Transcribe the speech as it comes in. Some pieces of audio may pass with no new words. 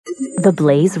The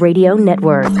Blaze Radio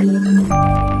Network.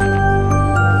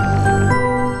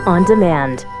 On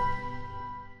demand.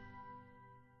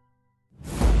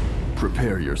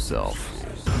 Prepare yourself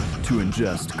to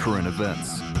ingest current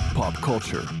events, pop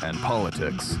culture, and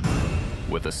politics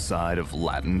with a side of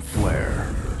Latin flair.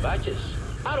 Vices?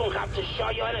 I don't have to show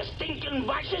you any stinking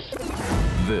vices.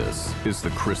 This is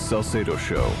the Chris Salcedo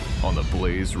Show on the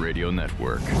Blaze Radio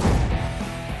Network.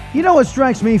 You know what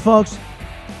strikes me, folks,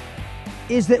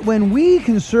 is that when we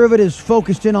conservatives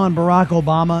focused in on Barack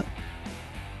Obama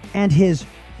and his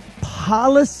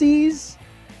policies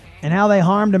and how they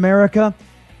harmed America,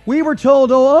 we were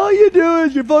told, oh, all you do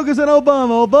is you focus on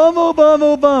Obama, Obama,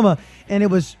 Obama, Obama. And it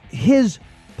was his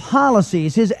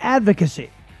policies, his advocacy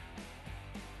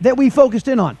that we focused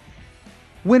in on.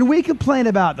 When we complain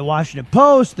about the Washington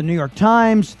Post, the New York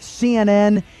Times,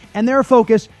 CNN, and their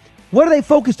focus, what are they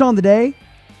focused on today?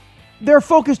 They're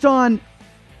focused on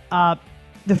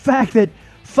the fact that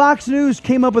Fox News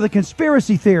came up with a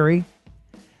conspiracy theory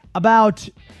about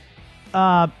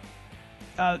what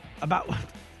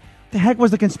the heck was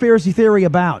the conspiracy theory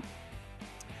about?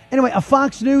 Anyway, a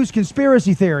Fox News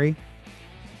conspiracy theory,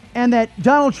 and that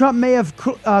Donald Trump may have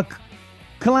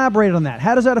collaborated on that.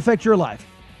 How does that affect your life?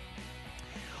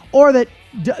 Or that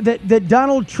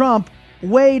Donald Trump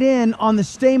weighed in on the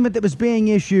statement that was being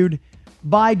issued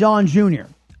by Don Jr.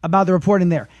 about the reporting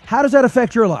there. How does that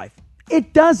affect your life?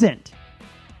 It doesn't.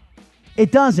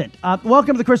 It doesn't.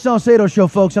 Welcome to the Chris Salcedo Show,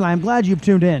 folks, and I'm glad you've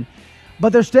tuned in.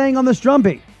 But they're staying on this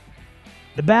drumbeat.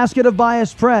 The basket of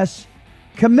biased press,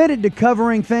 committed to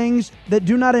covering things that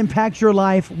do not impact your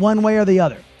life one way or the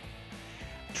other.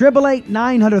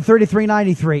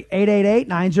 888-900-3393,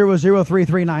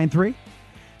 888-900-3393.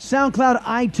 SoundCloud,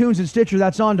 iTunes, and Stitcher.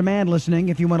 That's on-demand listening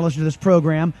if you want to listen to this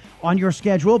program on your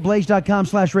schedule.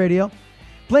 Blaze.com/radio.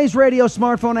 Blaze Radio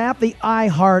smartphone app, the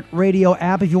iHeart Radio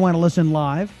app if you want to listen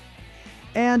live.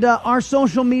 And our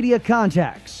social media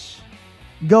contacts.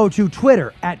 Go to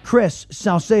Twitter at Chris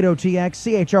Salcedo TX,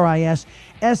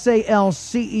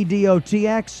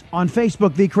 ChrisSalcedotX. On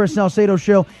Facebook, The Chris Salcedo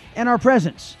Show. And our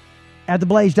presence at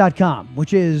theblaze.com,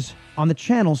 which is on the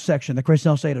channels section, The Chris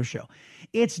Salcedo Show.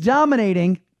 It's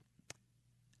dominating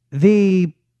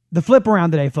the flip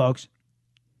around today, folks.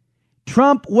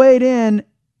 Trump weighed in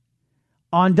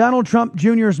on Donald Trump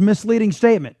Jr.'s misleading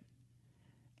statement.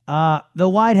 The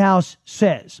White House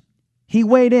says he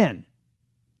weighed in.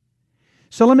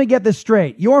 So let me get this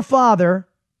straight. Your father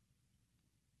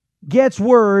gets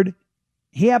word,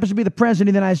 he happens to be the president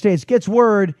of the United States, gets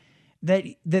word that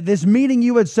this meeting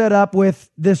you had set up with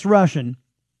this Russian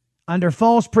under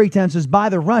false pretenses by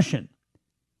the Russian,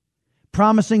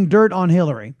 promising dirt on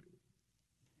Hillary,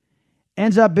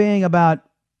 ends up being about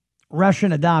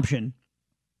Russian adoption.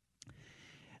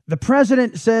 The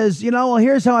president says, well,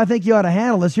 here's how I think you ought to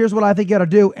handle this. Here's what I think you ought to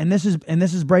do. And this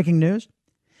is breaking news.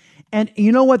 And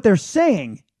you know what they're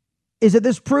saying is that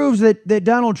this proves that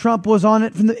Donald Trump was on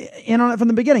it from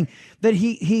the beginning, that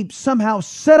he somehow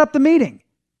set up the meeting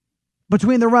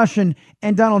between the Russian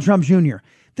and Donald Trump Jr.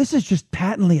 This is just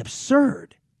patently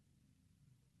absurd.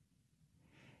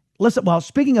 Listen, well,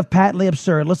 speaking of patently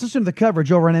absurd, let's listen to the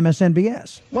coverage over on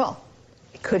MSNBS. Well,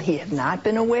 could he have not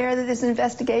been aware that this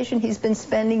investigation? He's been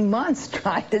spending months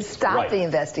trying to stop the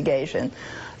investigation.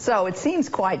 So it seems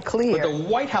quite clear. But the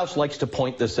White House likes to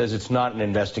point this as it's not an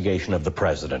investigation of the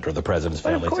president or the president's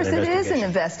family. But of course it is an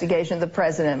investigation of the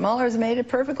president. Mueller's made it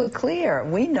perfectly clear.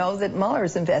 We know that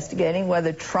Mueller's investigating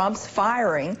whether Trump's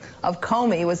firing of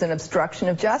Comey was an obstruction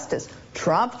of justice.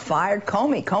 Trump fired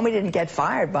Comey. Comey didn't get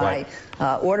fired by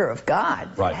order of God.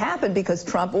 It happened because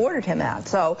Trump ordered him out.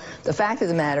 So the fact of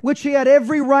the matter... Which he had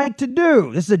every right to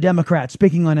do. This is a Democrat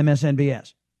speaking on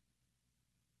MSNBS.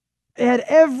 He had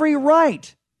every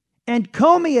right. And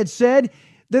Comey had said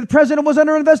that the president was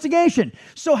under investigation.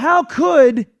 So how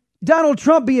could Donald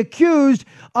Trump be accused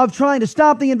of trying to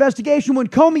stop the investigation when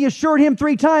Comey assured him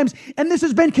 3 times, and this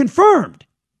has been confirmed?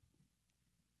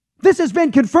 This has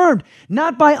been confirmed,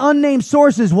 not by unnamed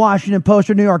sources, Washington Post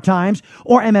or New York Times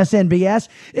or MSNBS.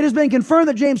 It has been confirmed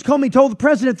that James Comey told the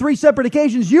president 3 separate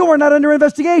occasions, you are not under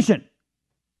investigation.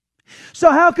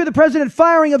 So how could the president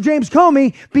firing of James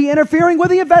Comey be interfering with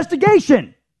the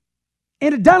investigation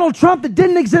into Donald Trump that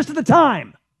didn't exist at the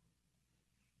time?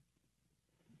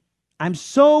 I'm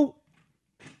so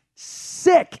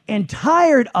sick and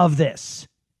tired of this,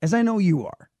 as I know you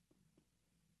are.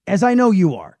 As I know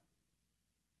you are.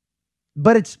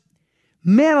 But it's,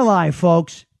 man alive,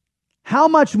 folks, how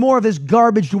much more of this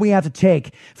garbage do we have to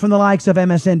take from the likes of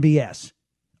MSNBS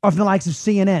or from the likes of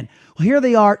CNN? Well, here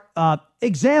they are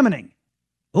examining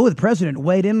Oh, the president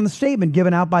weighed in on the statement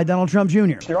given out by Donald Trump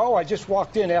Jr. Oh, I just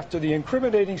walked in after the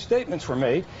incriminating statements were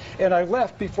made, and I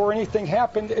left before anything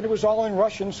happened, and it was all in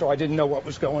Russian, so I didn't know what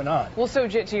was going on. Well, so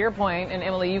to your point, and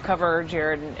Emily, you cover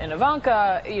Jared and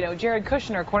Ivanka, Jared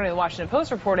Kushner, according to the Washington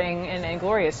Post reporting, and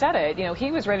Gloria said it,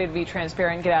 he was ready to be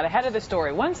transparent, get out ahead of the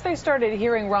story. Once they started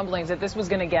hearing rumblings that this was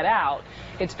going to get out,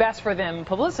 it's best for them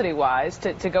publicity-wise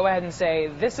to go ahead and say,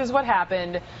 this is what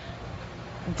happened,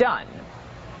 done.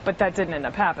 But that didn't end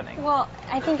up happening. Well,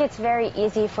 I think it's very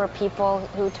easy for people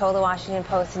who told the Washington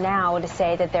Post now to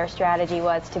say that their strategy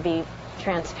was to be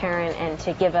transparent and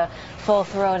to give a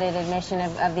full-throated admission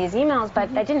of these emails,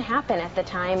 but that didn't happen at the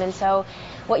time. And so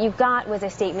what you got was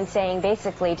a statement saying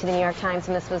basically to the New York Times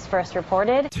when this was first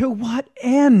reported. To what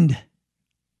end?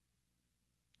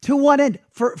 To what end?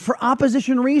 For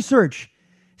opposition research.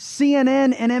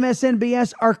 CNN and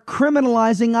MSNBS are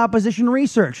criminalizing opposition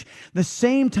research. The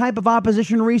same type of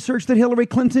opposition research that Hillary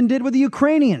Clinton did with the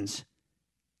Ukrainians.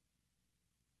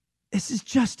 This is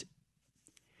just,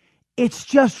 it's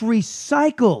just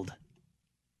recycled.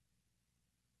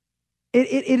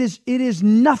 It is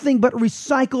nothing but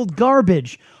recycled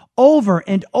garbage over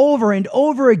and over and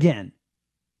over again.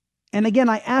 And again,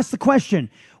 I ask the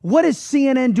question, what is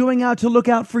CNN doing out to look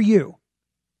out for you?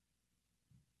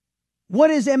 What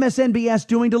is MSNBS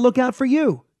doing to look out for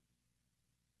you?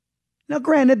 Now,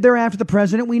 granted, they're after the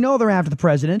president. We know they're after the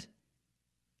president.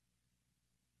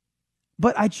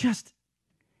 But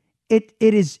it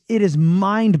is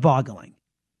mind-boggling.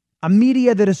 A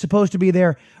media that is supposed to be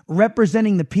there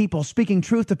representing the people, speaking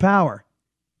truth to power.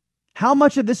 How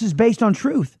much of this is based on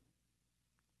truth?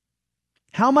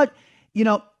 How much,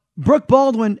 Brooke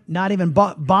Baldwin not even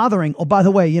bothering. Oh, by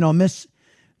the way,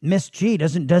 Miss G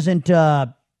doesn't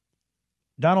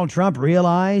Donald Trump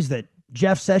realize that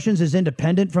Jeff Sessions is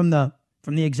independent from the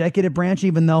executive branch,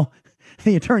 even though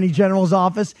the Attorney General's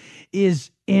office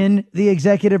is in the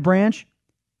executive branch?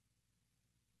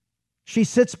 She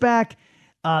sits back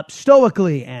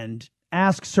stoically and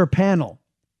asks her panel,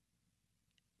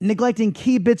 neglecting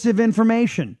key bits of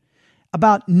information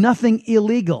about nothing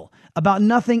illegal, about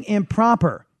nothing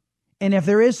improper. And if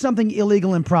there is something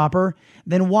illegal and improper,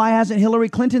 then why hasn't Hillary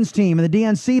Clinton's team and the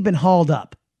DNC been hauled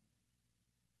up?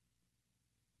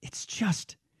 It's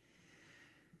just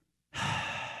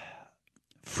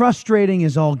frustrating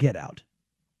as all get out.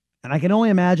 And I can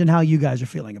only imagine how you guys are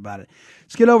feeling about it.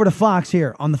 Let's get over to Fox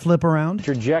here on the flip around.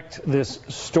 Reject this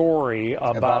story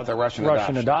about the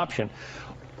Russian adoption.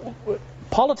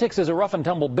 Politics is a rough and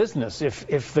tumble business.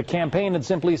 If the campaign had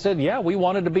simply said, yeah, we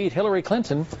wanted to beat Hillary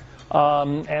Clinton,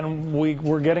 and we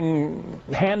were getting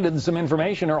handed some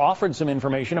information or offered some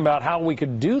information about how we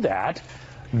could do that,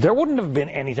 there wouldn't have been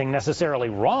anything necessarily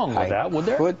wrong with that, would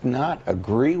there? I could not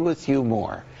agree with you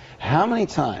more. How many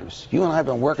times, you and I have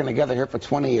been working together here for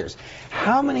 20 years,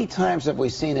 how many times have we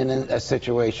seen in a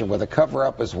situation where the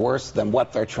cover-up is worse than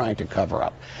what they're trying to cover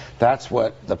up? That's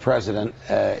what the president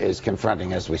is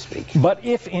confronting as we speak. But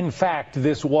if, in fact,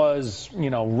 this was,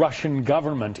 Russian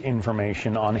government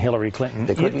information on Hillary Clinton,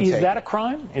 is that a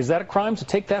crime? Is that a crime to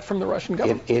take that from the Russian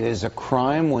government? It is a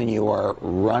crime when you are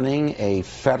running a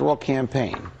federal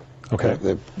campaign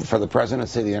for the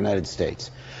presidency of the United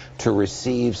States to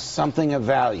receive something of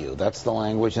value, that's the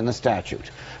language in the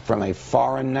statute, from a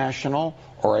foreign national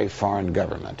or a foreign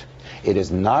government. It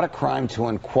is not a crime to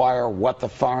inquire what the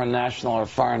foreign national or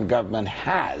foreign government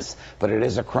has, but it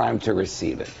is a crime to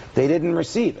receive it. They didn't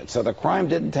receive it, so the crime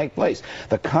didn't take place.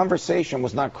 The conversation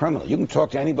was not criminal. You can talk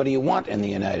to anybody you want in the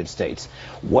United States.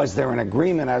 Was there an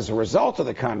agreement as a result of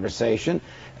the conversation?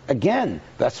 Again,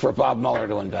 that's for Bob Mueller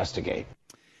to investigate.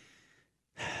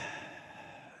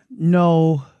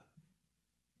 No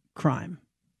crime.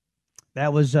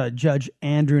 That was Judge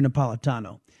Andrew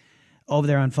Napolitano over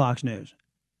there on Fox News.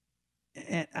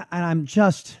 And I'm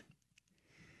just,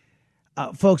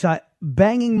 folks,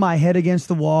 banging my head against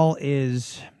the wall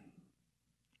is,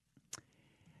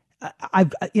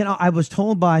 I was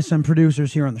told by some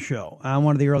producers here on the show, on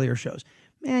one of the earlier shows,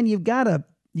 man, you gotta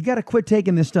quit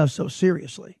taking this stuff so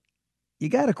seriously. You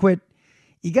gotta quit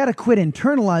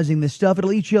internalizing this stuff.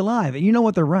 It'll eat you alive. And you know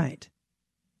what? They're right.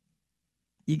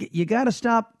 You got to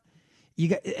stop.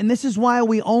 And this is why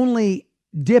we only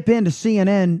dip into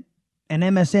CNN and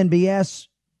MSNBS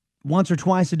once or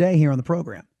twice a day here on the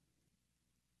program.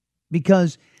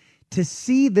 Because to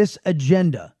see this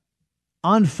agenda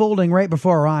unfolding right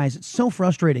before our eyes, it's so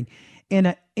frustrating.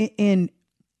 In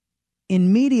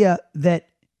media that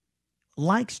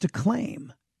likes to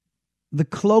claim the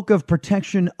cloak of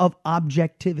protection of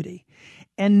objectivity,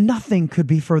 and nothing could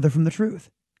be further from the truth.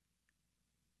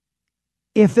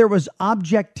 If there was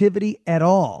objectivity at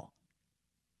all,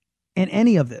 in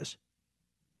any of this,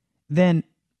 then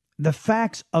the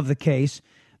facts of the case,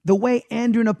 the way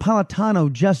Andrew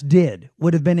Napolitano just did,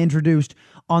 would have been introduced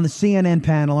on the CNN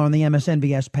panel or on the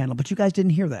MSNBS panel. But you guys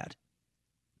didn't hear that.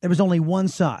 There was only one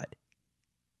side.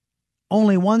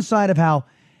 Only one side of how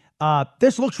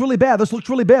this looks really bad. This looks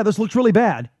really bad. This looks really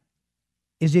bad.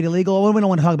 Is it illegal? Well, we don't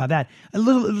want to talk about that.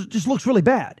 It just looks really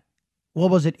bad. Well,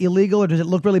 was it illegal or does it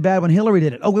look really bad when Hillary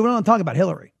did it? Oh, we don't want to talk about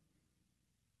Hillary.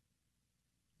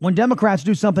 When Democrats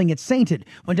do something, it's sainted.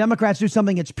 When Democrats do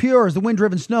something, it's pure as the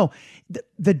wind-driven snow.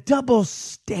 The double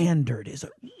standard is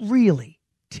really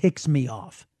ticks me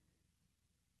off.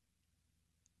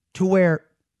 To where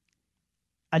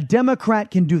a Democrat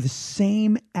can do the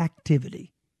same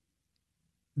activity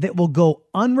that will go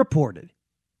unreported,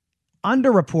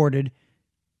 underreported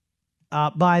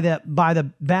by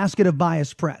the basket of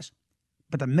biased press.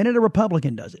 But the minute a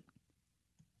Republican does it,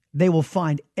 they will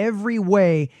find every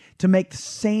way to make the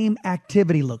same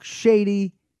activity look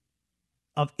shady,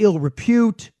 of ill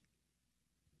repute,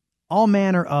 all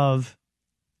manner of,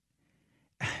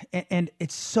 and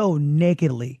it's so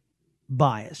nakedly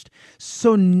biased,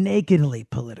 so nakedly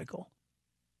political.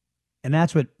 And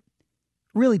that's what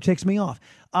really ticks me off.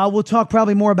 We'll talk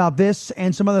probably more about this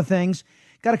and some other things.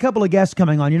 Got a couple of guests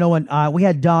coming on. You know what? We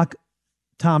had Doc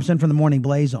Thompson from the Morning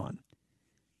Blaze on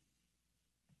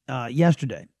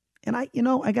yesterday. And I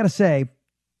got to say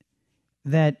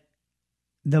that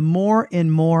the more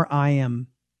and more I am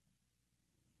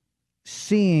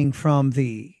seeing from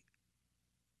the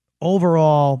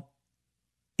overall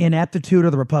ineptitude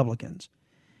of the Republicans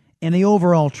and the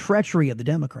overall treachery of the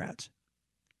Democrats,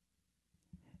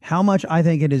 how much I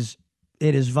think it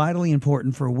is vitally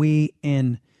important for we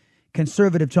in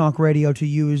conservative talk radio to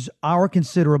use our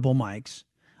considerable mics,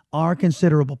 our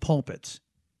considerable pulpits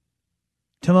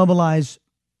to mobilize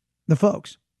the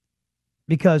folks,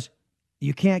 because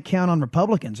you can't count on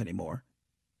Republicans anymore.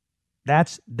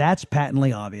 That's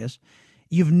patently obvious.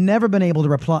 You've never been able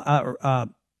to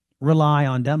rely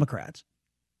on Democrats.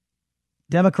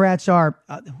 Democrats are,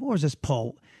 what was this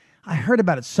poll? I heard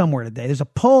about it somewhere today. There's a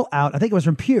poll out. I think it was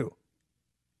from Pew.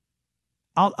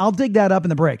 I'll dig that up in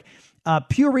the break.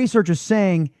 Pew Research is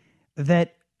saying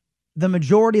that the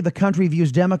majority of the country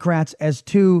views Democrats as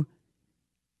too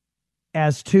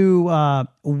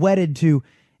wedded to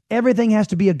everything has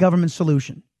to be a government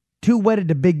solution, too wedded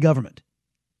to big government.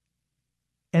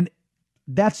 And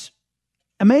that's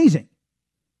amazing.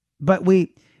 But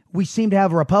we seem to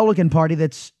have a Republican Party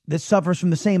that suffers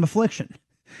from the same affliction.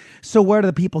 So where do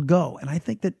the people go? And I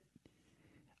think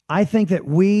that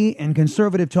we in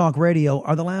conservative talk radio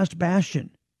are the last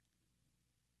bastion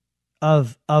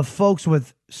of folks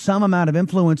with some amount of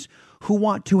influence who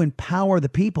want to empower the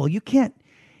people. You can't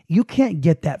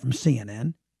get that from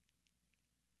CNN.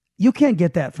 You can't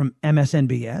get that from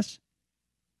MSNBS.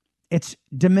 It's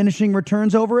diminishing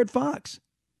returns over at Fox.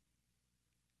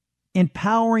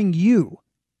 Empowering you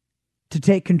to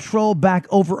take control back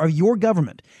over your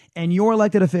government and your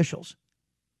elected officials.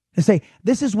 To say,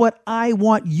 this is what I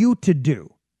want you to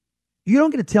do. You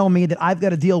don't get to tell me that I've got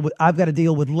to deal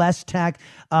with less tax,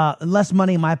 less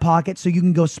money in my pocket so you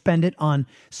can go spend it on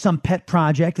some pet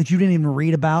project that you didn't even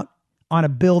read about, on a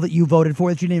bill that you voted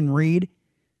for that you didn't even read.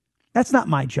 That's not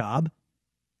my job.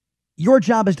 Your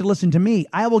job is to listen to me.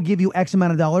 I will give you X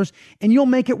amount of dollars and you'll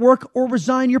make it work or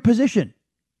resign your position.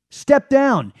 Step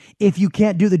down if you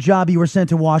can't do the job you were sent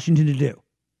to Washington to do.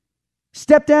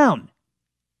 Step down.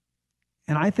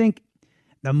 And I think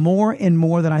the more and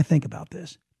more that I think about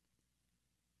this,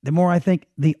 the more I think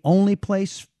the only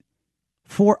place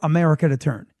for America to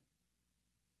turn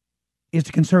is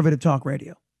to conservative talk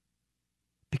radio.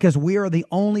 Because we are the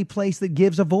only place that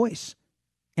gives a voice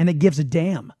and that gives a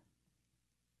damn.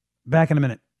 Back in a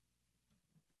minute.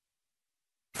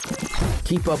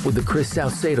 Keep up with the Chris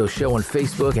Salcedo Show on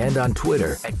Facebook and on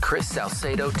Twitter at Chris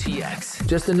Salcedo TX.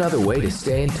 Just another way to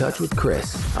stay in touch with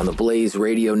Chris on the Blaze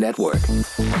Radio Network.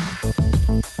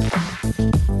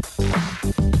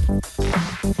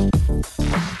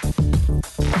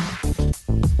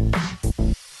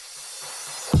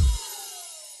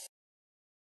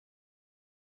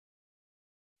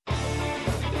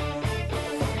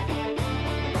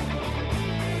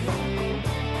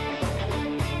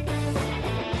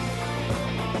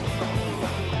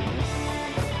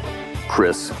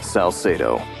 Chris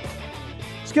Salcedo.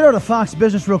 Let's get over to Fox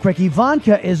Business real quick.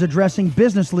 Ivanka is addressing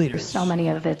business leaders. So many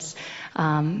of its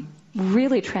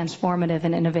really transformative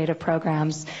and innovative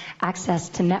programs, access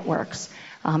to networks,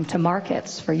 to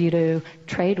markets for you to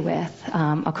trade with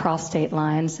across state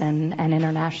lines and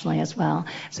internationally as well.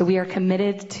 So we are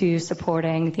committed to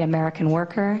supporting the American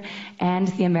worker and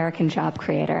the American job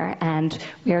creator. And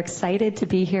we are excited to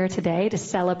be here today to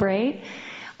celebrate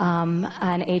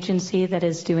an agency that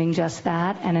is doing just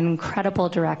that, and an incredible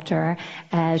director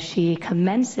as she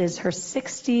commences her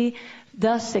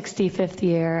 65th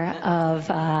year of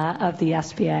the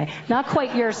SBA. Not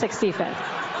quite your 65th.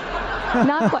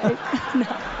 Not quite. No.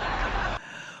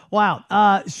 Wow.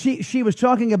 She was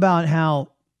talking about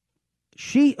how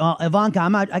Ivanka,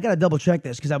 I got to double check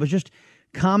this because I was just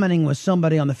commenting with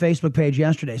somebody on the Facebook page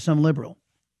yesterday, some liberal,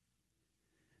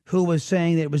 who was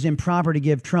saying that it was improper to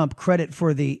give Trump credit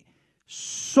for the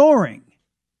soaring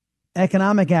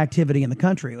economic activity in the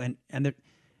country. And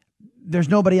there's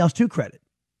nobody else to credit.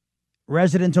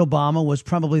 President Obama was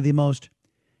probably the most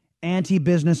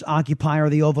anti-business occupier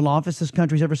of the Oval Office this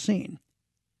country's ever seen.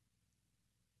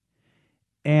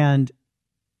 And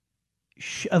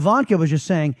Ivanka was just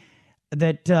saying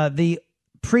that the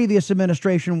previous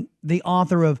administration, the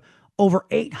author of over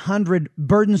 800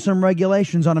 burdensome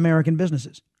regulations on American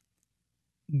businesses.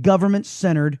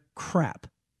 Government-centered crap.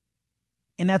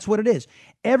 And that's what it is.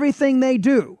 Everything they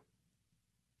do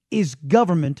is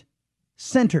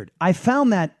government-centered. I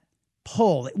found that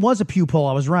poll. It was a Pew poll.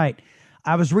 I was right.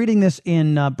 I was reading this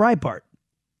in Breitbart.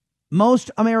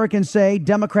 Most Americans say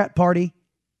Democrat Party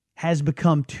has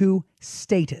become too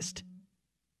statist.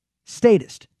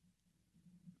 Statist.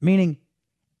 Meaning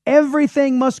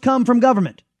everything must come from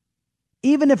government.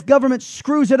 Even if government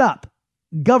screws it up,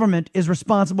 government is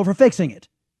responsible for fixing it.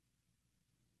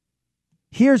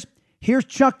 Here's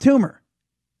Chuck Toomer,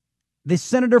 the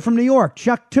senator from New York,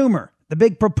 Chuck Toomer, the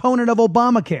big proponent of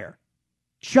Obamacare.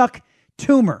 Chuck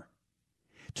Toomer,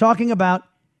 talking about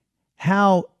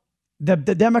how the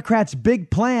Democrats' big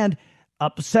plan,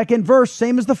 second verse,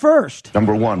 same as the first.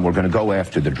 Number one, we're going to go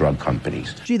after the drug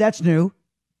companies. Gee, that's new.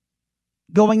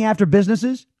 Going after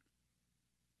businesses?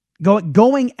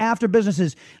 Going after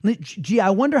businesses. Gee,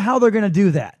 I wonder how they're going to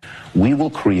do that. We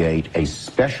will create a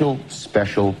special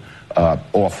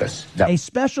office. A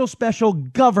special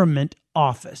government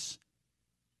office.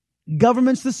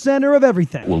 Government's the center of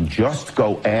everything. We'll just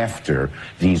go after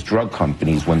these drug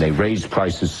companies when they raise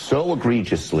prices so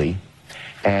egregiously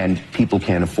and people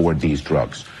can't afford these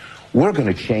drugs. We're going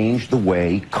to change the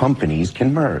way companies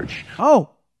can merge. Oh.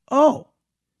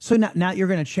 So now you're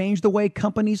going to change the way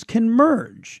companies can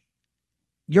merge.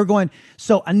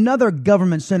 So another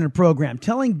government-centered program,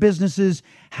 telling businesses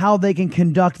how they can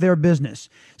conduct their business,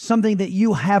 something that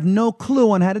you have no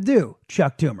clue on how to do,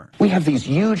 Chuck Toomer. We have these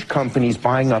huge companies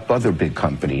buying up other big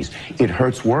companies. It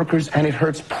hurts workers and it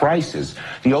hurts prices.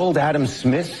 The old Adam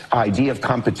Smith idea of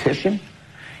competition,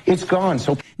 it's gone.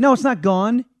 No, it's not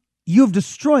gone. You've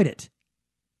destroyed it.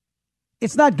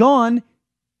 It's not gone.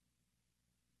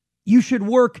 You should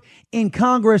work in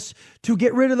Congress to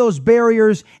get rid of those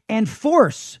barriers and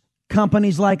force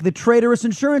companies like the traitorous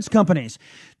insurance companies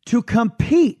to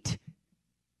compete.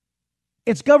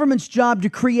 It's government's job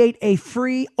to create a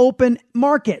free, open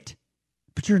market.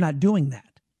 But you're not doing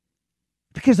that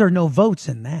because there are no votes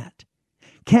in that.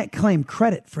 Can't claim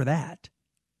credit for that.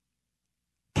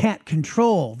 Can't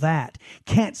control that.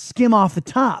 Can't skim off the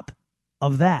top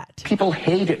of that. People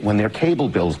hate it when their cable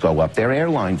bills go up, their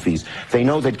airline fees. They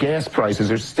know that gas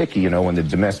prices are sticky, when the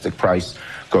domestic price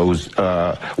goes,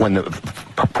 when the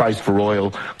price for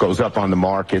oil goes up on the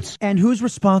markets. And who's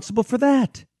responsible for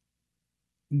that?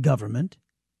 Government.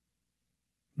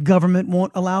 Government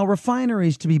won't allow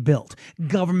refineries to be built.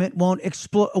 Government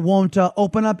won't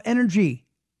open up energy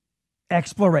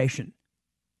exploration.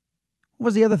 What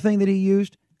was the other thing that he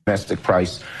used? Domestic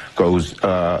price goes,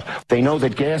 they know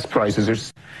that gas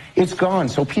prices it's gone.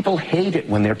 So people hate it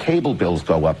when their cable bills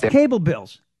go up. Cable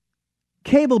bills.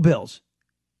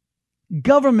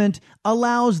 Government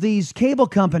allows these cable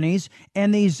companies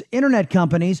and these internet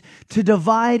companies to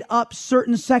divide up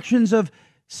certain sections of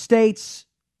states,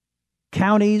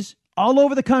 counties, all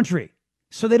over the country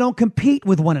so they don't compete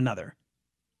with one another.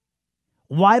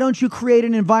 Why don't you create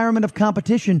an environment of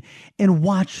competition and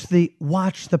watch the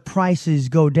prices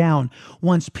go down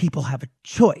once people have a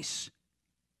choice?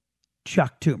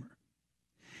 Chuck Toomer.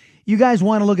 You guys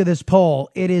want to look at this poll.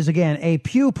 It is, again, a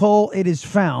Pew poll. It is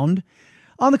found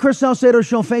on the Chris Salcedo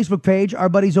Show Facebook page. Our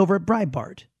buddies over at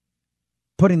Breitbart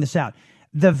putting this out.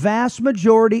 The vast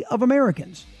majority of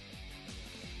Americans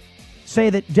say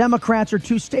that Democrats are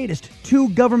too statist, too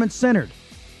government-centered.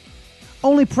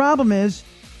 Only problem is,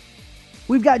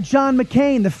 we've got John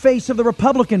McCain, the face of the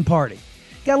Republican Party.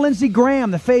 Got Lindsey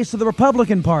Graham, the face of the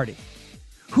Republican Party,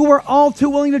 who are all too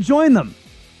willing to join them,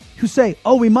 who say,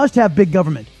 oh, we must have big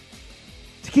government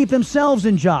to keep themselves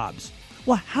in jobs.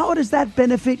 Well, how does that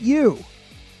benefit you?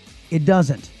 It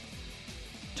doesn't.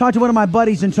 Talk to one of my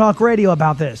buddies in talk radio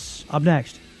about this. Up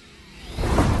next.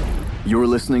 You're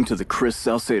listening to the Chris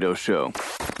Salcedo Show.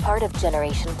 Part of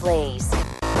Generation Blaze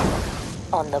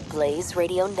on the Blaze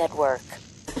Radio Network.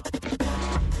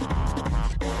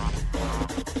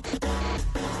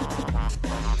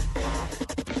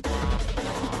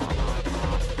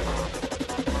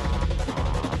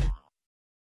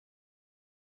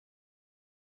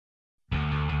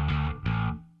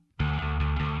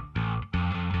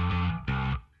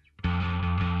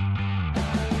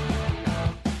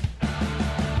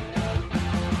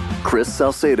 Chris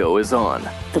Salcedo is on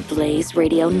The Blaze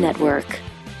Radio Network.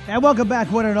 And welcome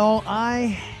back, one and all.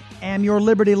 I am your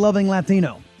liberty-loving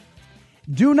Latino.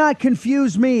 Do not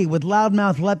confuse me with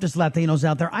loudmouth leftist Latinos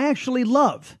out there. I actually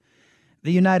love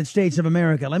the United States of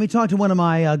America. Let me talk to one of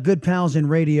my good pals in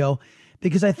radio,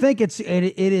 because I think it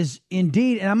is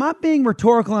indeed, and I'm not being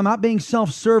rhetorical, I'm not being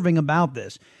self-serving about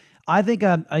this. I think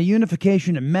a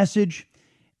unification, a message,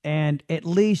 and at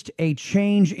least a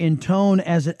change in tone,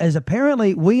 as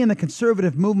apparently we in the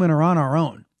conservative movement are on our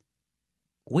own.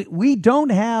 We don't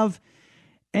have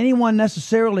anyone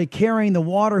necessarily carrying the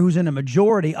water who's in a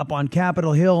majority up on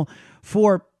Capitol Hill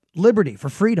for liberty, for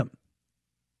freedom.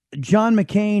 John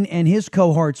McCain and his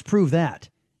cohorts proved that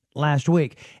last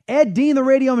week. Ed Dean, the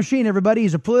radio machine, everybody.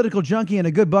 He's a political junkie and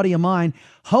a good buddy of mine.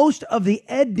 Host of the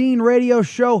Ed Dean radio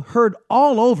show, heard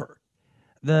all over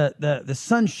the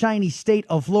sunshiny state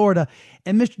of Florida.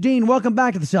 And Mr. Dean, welcome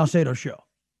back to the Salcedo Show.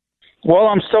 Well,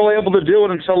 I'm still able to do it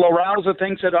until Arousa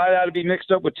thinks that I ought to be mixed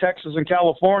up with Texas and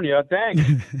California. Thanks.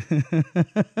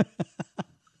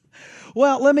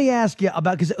 Well, let me ask you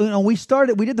about, because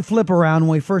we did the flip around when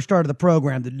we first started the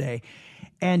program today,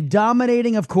 and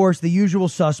dominating, of course, the usual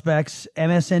suspects,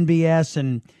 MSNBS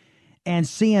and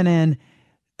CNN,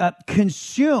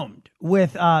 consumed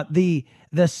with the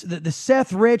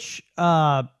Seth Rich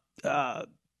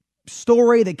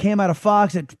story that came out of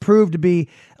Fox that proved to be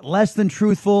less than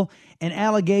truthful, and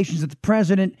allegations that the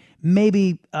president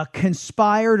maybe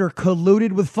conspired or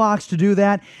colluded with Fox to do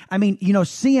that. I mean,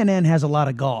 CNN has a lot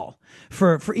of gall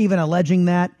for even alleging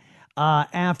that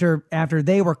after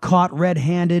they were caught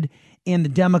red-handed in the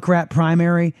Democrat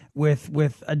primary with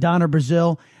Donna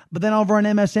Brazile. But then over on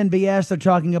MSNBS, they're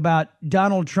talking about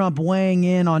Donald Trump weighing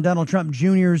in on Donald Trump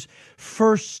Jr.'s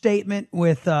first statement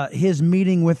with his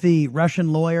meeting with the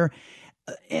Russian lawyer.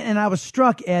 And I was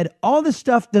struck, Ed, all this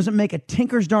stuff doesn't make a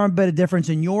tinker's darn bit of difference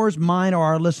in yours, mine, or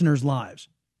our listeners' lives.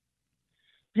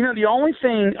 The only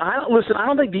thing, I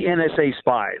don't think the NSA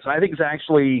spies. I think it's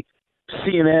actually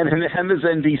CNN and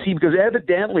MSNBC, because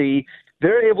evidently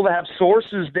they're able to have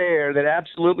sources there that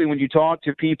absolutely, when you talk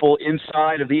to people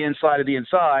inside of the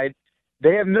inside,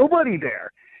 they have nobody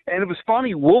there. And it was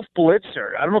funny, Wolf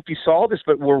Blitzer, I don't know if you saw this,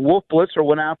 but where Wolf Blitzer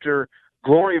went after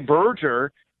Gloria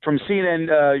Berger from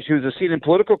CNN, she was a CNN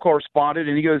political correspondent,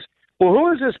 and he goes, well,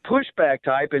 who is this pushback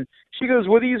type? And she goes,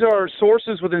 well, these are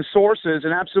sources within sources,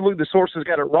 and absolutely the sources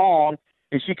got it wrong,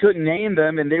 and she couldn't name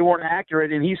them, and they weren't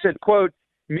accurate. And he said, quote,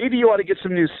 maybe you ought to get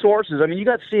some new sources. I mean, you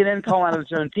got CNN calling out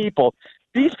its own people.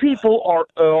 These people are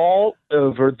all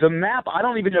over the map. I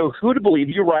don't even know who to believe.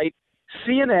 You're right.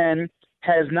 CNN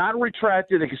has not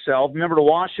retracted itself. Remember the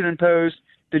Washington Post,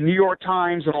 the New York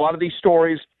Times, and a lot of these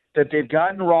stories that they've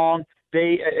gotten wrong.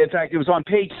 In fact, it was on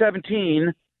page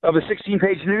 17 of a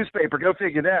 16-page newspaper. Go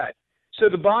figure that. So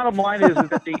the bottom line is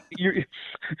that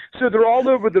so they're all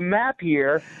over the map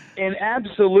here, and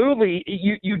absolutely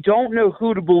you don't know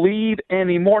who to believe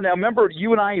anymore. Now, remember,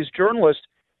 you and I as journalists,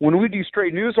 when we do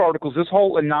straight news articles, this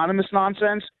whole anonymous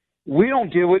nonsense, we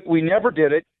don't do it. We never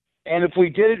did it. And if we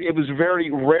did it, it was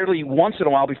very rarely once in a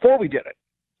while before we did it.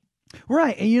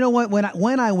 Right. And you know what?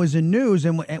 When I was in news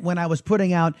and when I was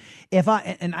putting out,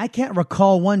 I can't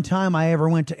recall one time I ever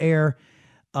went to air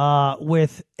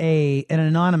with an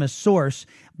anonymous source,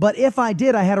 but if I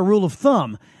did, I had a rule of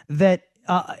thumb that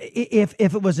if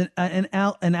it was an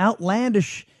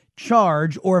outlandish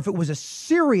charge, or if it was a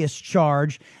serious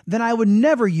charge, then I would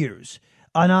never use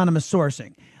anonymous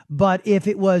sourcing. But if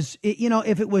it was,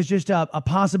 if it was just a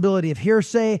possibility of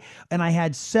hearsay, and I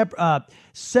had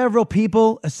several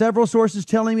people, several sources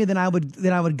telling me, then I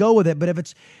would go with it. But if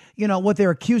it's, what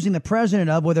they're accusing the president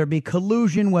of, whether it be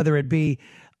collusion, whether it be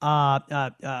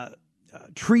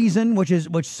treason, which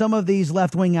some of these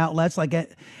left-wing outlets, like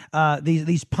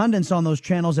these pundits on those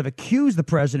channels, have accused the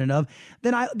president of,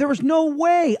 then there was no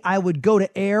way I would go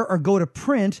to air or go to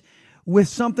print with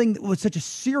something with such a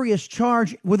serious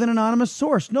charge with an anonymous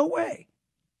source. No way.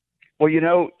 Well,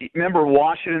 remember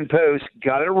Washington Post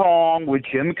got it wrong with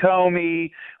Jim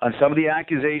Comey on some of the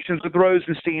accusations with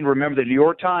Rosenstein. Remember the New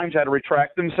York Times had to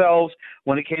retract themselves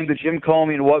when it came to Jim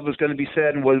Comey and what was going to be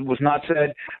said and what was not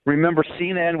said. Remember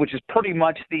CNN, which is pretty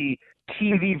much the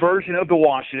TV version of the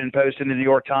Washington Post and the New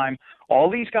York Times. All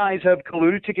these guys have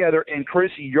colluded together. And,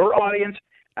 Chris, your audience,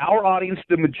 our audience,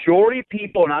 the majority of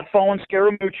people are not following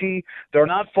Scaramucci. They're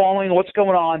not following what's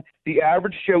going on. The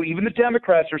average Joe, even the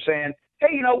Democrats are saying,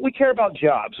 hey, we care about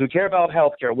jobs. We care about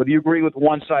health care, whether you agree with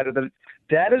one side or the other.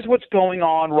 That is what's going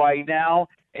on right now.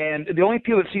 And the only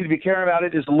people that seem to be caring about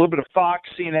it is a little bit of Fox,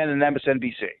 CNN, and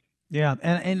MSNBC. Yeah,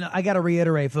 and I got to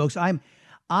reiterate, folks, I'm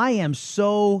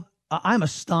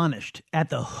astonished at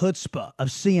the chutzpah of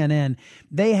CNN.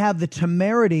 They have the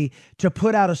temerity to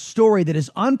put out a story that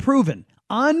is unproven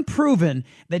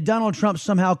that Donald Trump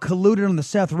somehow colluded on the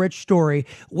Seth Rich story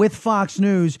with Fox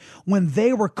News when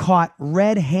they were caught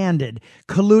red-handed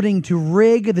colluding to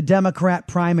rig the Democrat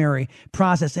primary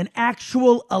process, an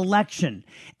actual election.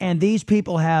 And these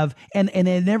people have, and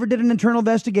they never did an internal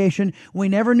investigation. We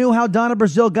never knew how Donna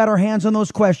Brazile got her hands on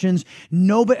those questions.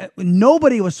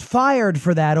 Nobody was fired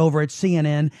for that over at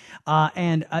CNN.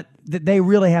 They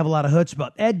really have a lot of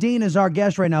chutzpah. Ed Dean is our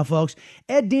guest right now, folks.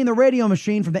 Ed Dean, the radio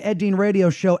machine from the Ed Dean Radio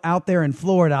Show out there in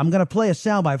Florida. I'm going to play a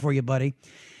soundbite for you, buddy.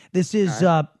 This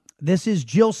is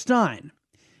Jill Stein.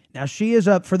 Now, she is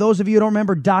for those of you who don't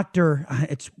remember,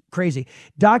 it's crazy,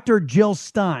 Dr. Jill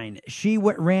Stein. She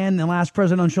ran in the last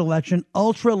presidential election,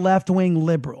 ultra left-wing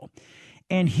liberal.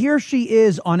 And here she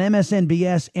is on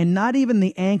MSNBS, and not even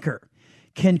the anchor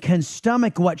can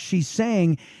stomach what she's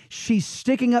saying. She's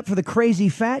sticking up for the crazy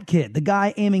fat kid, the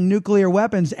guy aiming nuclear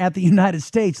weapons at the United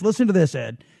States. Listen to this,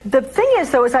 Ed. The thing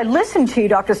is, though, as I listen to you,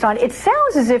 Dr. Stein, it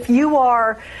sounds as if you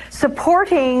are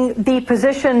supporting the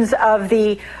positions of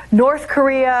the North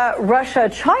Korea, Russia,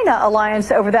 China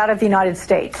alliance over that of the United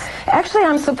States. Actually,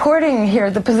 I'm supporting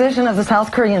here the position of the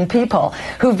South Korean people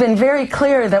who've been very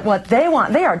clear that what they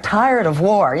want, they are tired of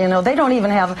war. They don't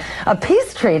even have a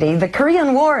peace treaty. The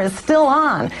Korean War is still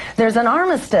on. There's an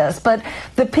armistice, but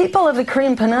the people of the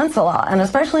Korean Peninsula, and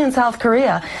especially in South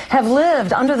Korea, have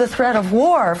lived under the threat of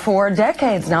war for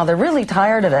decades now. They're really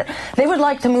tired of it. They would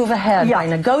like to move ahead by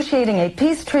negotiating a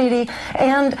peace treaty.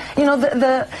 And,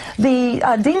 the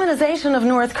demonization of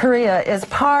North Korea is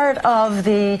part of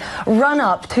the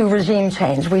run-up to regime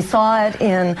change. We saw it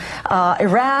in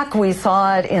Iraq. We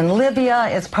saw it in Libya.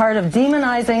 It's part of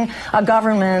demonizing a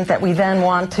government that we then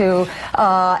want to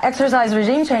exercise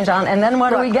regime change on. And then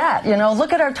what do we get?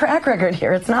 Look at our track record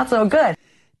here. It's not so good.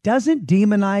 Doesn't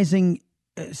demonizing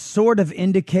sort of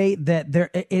indicate that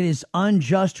it is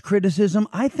unjust criticism?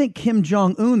 I think Kim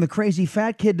Jong-un, the crazy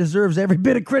fat kid, deserves every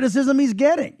bit of criticism he's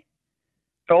getting.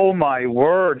 Oh, my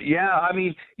word. Yeah, I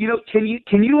mean, can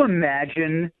you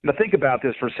imagine, now think about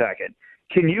this for a second.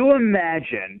 Can you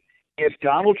imagine if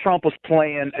Donald Trump was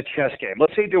playing a chess game?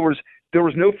 Let's say there was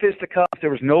no fisticuffs,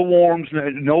 there was no wars,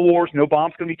 no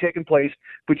bombs going to be taking place,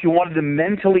 but you wanted to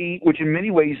mentally, which in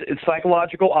many ways is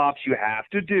psychological ops you have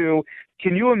to do.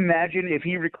 Can you imagine if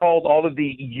he recalled all of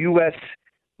the U.S.,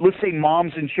 let's say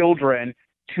moms and children,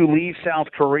 to leave South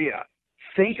Korea?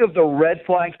 Think of the red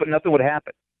flags, but nothing would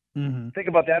happen. Mm-hmm. Think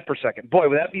about that for a second. Boy,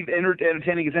 would that be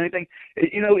entertaining as anything?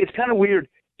 It's kind of weird.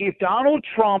 If Donald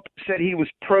Trump said he was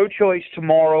pro-choice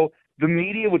tomorrow, the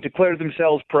media would declare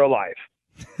themselves pro-life.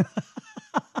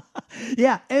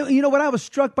 Yeah, and what I was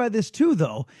struck by this too,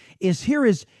 though, is here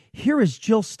is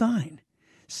Jill Stein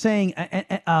saying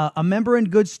a member in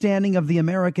good standing of the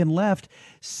American left,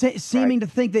 seeming to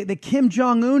think that Kim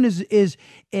Jong-un is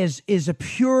a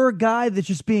pure guy that's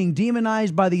just being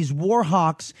demonized by these war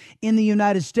hawks in the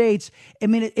United States. I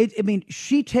mean,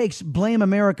 she takes blame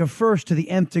America first to the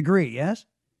nth degree. Yes.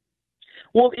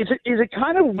 Well, is it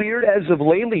kind of weird as of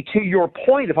lately, to your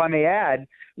point, if I may add,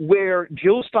 where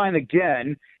Jill Stein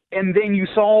again, and then you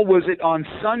saw, was it on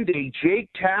Sunday, Jake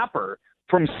Tapper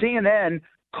from CNN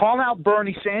call out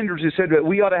Bernie Sanders, who said that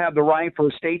we ought to have the right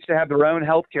for states to have their own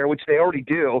health care, which they already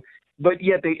do, but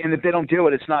yet if they don't do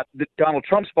it, it's not Donald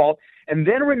Trump's fault. And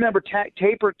then remember, Jake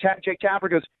Tapper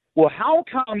goes, well, how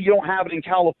come you don't have it in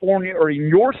California or in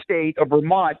your state of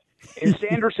Vermont? And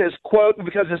Sanders says, quote,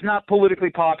 because it's not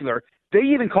politically popular. They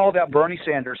even called out Bernie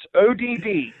Sanders,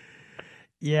 ODD.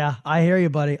 Yeah, I hear you,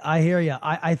 buddy. I hear you.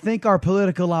 I think our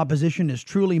political opposition is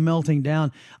truly melting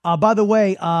down. By the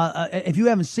way, if you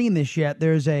haven't seen this yet,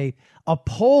 there's a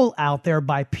poll out there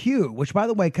by Pew, which, by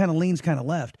the way, kind of leans kind of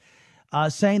left,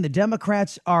 saying the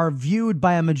Democrats are viewed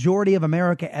by a majority of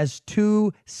America as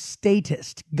too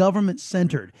statist,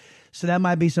 government-centered. So that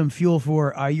might be some fuel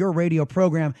for your radio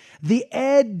program. The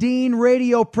Ed Dean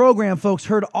radio program, folks,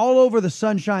 heard all over the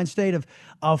Sunshine State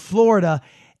of Florida.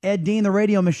 Ed Dean, the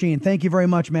radio machine. Thank you very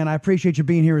much, man. I appreciate you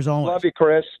being here as always. Love you,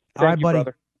 Chris. All right, Thank you, buddy.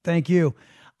 brother. Thank you.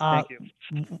 Thank you.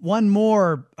 One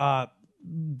more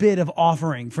bit of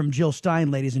offering from Jill Stein,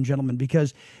 ladies and gentlemen,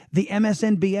 because the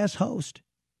MSNBS host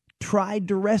tried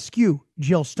to rescue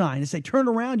Jill Stein and say, turn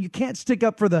around, you can't stick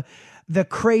up for the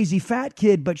crazy fat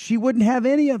kid, but she wouldn't have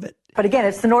any of it. But again,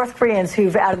 it's the North Koreans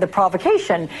who've added the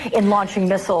provocation in launching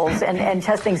missiles and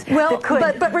testing. Well,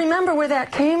 but remember where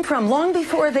that came from. Long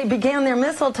before they began their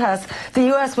missile tests, the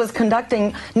U.S. was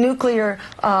conducting nuclear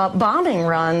bombing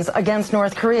runs against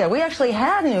North Korea. We actually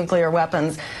had nuclear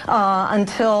weapons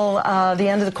until the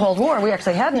end of the Cold War. We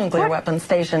actually had nuclear weapons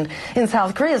stationed in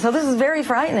South Korea. So this is very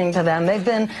frightening to them. They've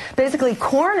been basically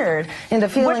cornered into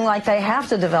feeling like they have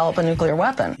to develop a nuclear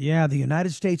weapon. Yeah, the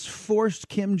United States forced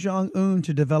Kim Jong-un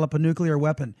to develop a nuclear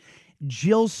weapon.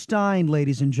 Jill Stein,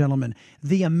 ladies and gentlemen,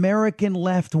 the American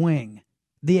left wing,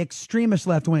 the extremist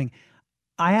left wing.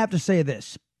 I have to say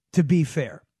this, to be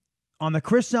fair. On the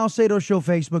Chris Salcedo Show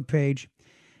Facebook page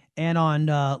and on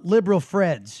Liberal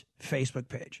Fred's Facebook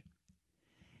page,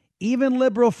 even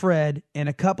Liberal Fred and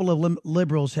a couple of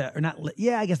liberals,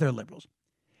 I guess they're liberals,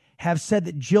 have said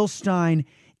that Jill Stein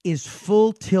is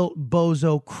full tilt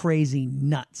bozo crazy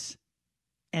nuts.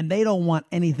 And they don't want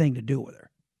anything to do with her.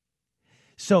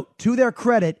 So to their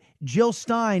credit, Jill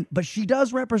Stein, but she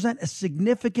does represent a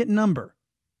significant number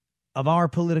of our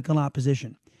political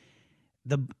opposition.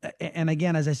 And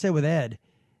again, as I said with Ed,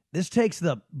 this takes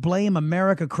the blame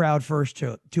America crowd first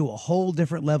to a whole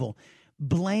different level.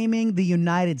 Blaming the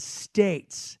United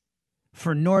States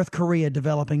for North Korea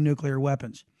developing nuclear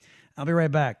weapons. I'll be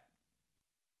right back.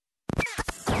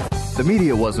 The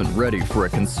media wasn't ready for a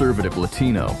conservative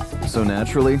Latino, so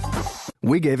naturally,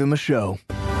 we gave him a show.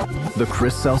 The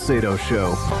Chris Salcedo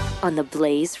Show. On the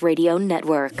Blaze Radio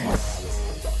Network.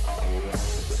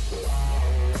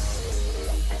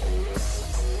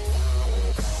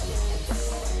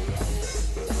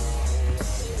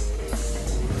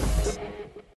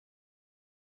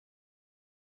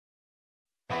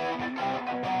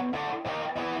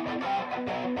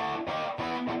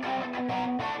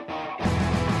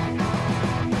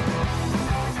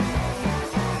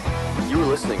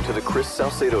 Listening to the Chris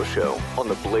Salcedo Show on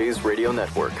the Blaze Radio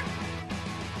Network.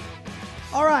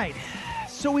 All right,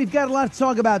 so we've got a lot to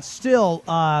talk about still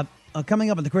coming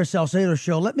up on the Chris Salcedo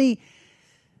Show. Let me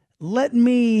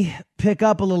pick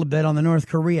up a little bit on the North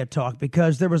Korea talk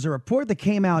because there was a report that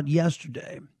came out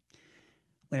yesterday.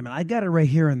 Wait a minute, I got it right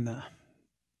here in the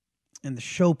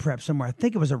show prep somewhere. I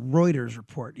think it was a Reuters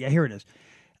report. Yeah, here it is.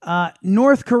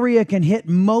 North Korea can hit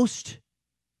most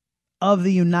of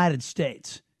the United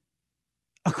States.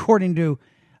 According to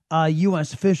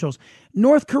U.S. officials,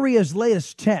 North Korea's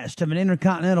latest test of an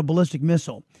intercontinental ballistic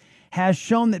missile has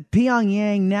shown that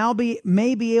Pyongyang now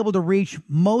may be able to reach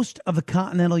most of the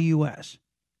continental U.S.,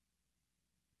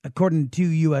 according to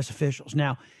U.S. officials.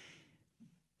 Now,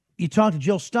 you talk to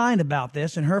Jill Stein about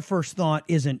this, and her first thought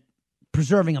isn't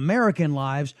preserving American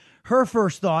lives. Her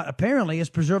first thought, apparently, is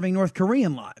preserving North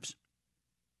Korean lives,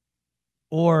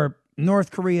 or North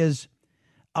Korea's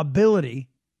ability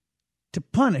to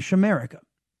punish America.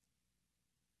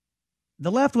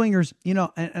 The left-wingers,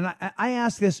 and I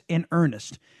ask this in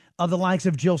earnest of the likes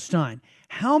of Jill Stein,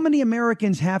 how many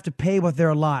Americans have to pay with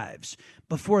their lives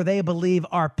before they believe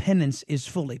our penance is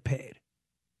fully paid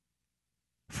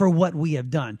for what we have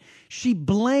done? She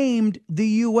blamed the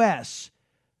U.S.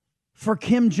 for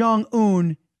Kim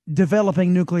Jong-un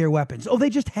developing nuclear weapons. Oh, they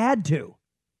just had to.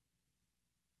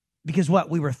 Because what,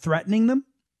 we were threatening them?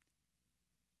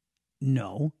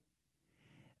 No.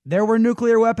 There were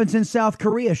nuclear weapons in South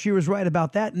Korea. She was right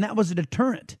about that, and that was a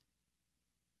deterrent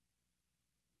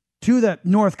to the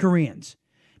North Koreans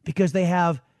because they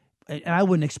have, and I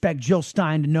wouldn't expect Jill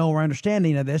Stein to know or understand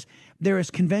any of this, there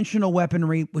is conventional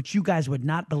weaponry, which you guys would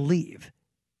not believe,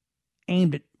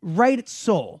 aimed right at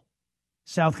Seoul,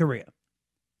 South Korea.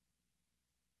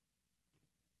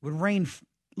 Would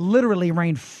literally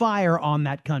rain fire on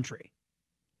that country.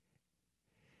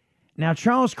 Now,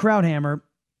 Charles Krauthammer,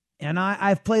 and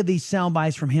I've played these sound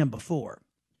bites from him before,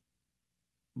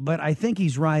 but I think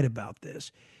he's right about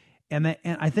this. And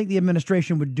I think the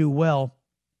administration would do well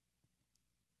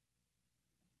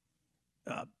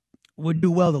to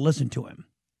listen to him.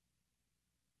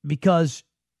 Because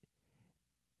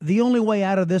the only way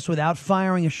out of this without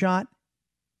firing a shot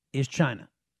is China.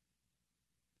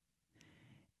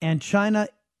 And China,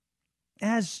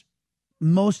 as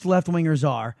most left-wingers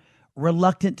are,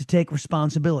 reluctant to take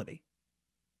responsibility.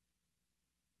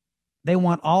 They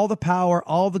want all the power,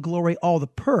 all the glory, all the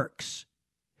perks,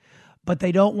 but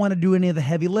they don't want to do any of the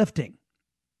heavy lifting.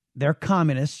 They're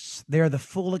communists. They're the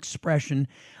full expression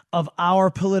of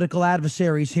our political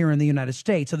adversaries here in the United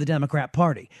States, of the Democrat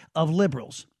Party, of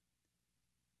liberals.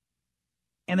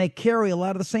 And they carry a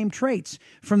lot of the same traits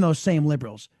from those same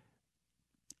liberals.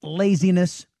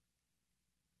 Laziness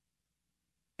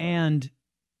and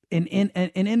an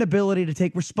inability to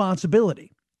take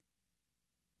responsibility.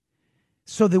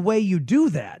 So the way you do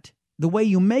that, the way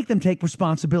you make them take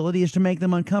responsibility, is to make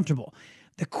them uncomfortable.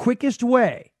 The quickest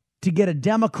way to get a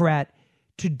Democrat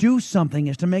to do something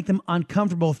is to make them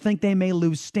uncomfortable, think they may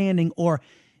lose standing or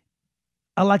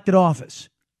elected office.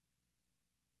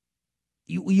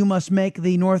 You must make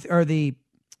the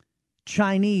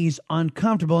Chinese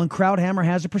uncomfortable, and Krauthammer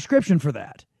has a prescription for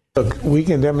that. Look, we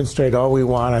can demonstrate all we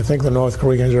want. I think the North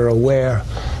Koreans are aware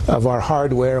of our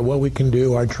hardware, what we can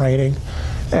do, our training,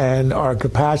 and our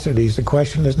capacities. The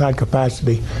question is not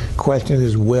capacity, the question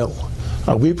is will.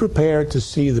 Are we prepared to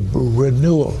see the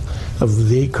renewal of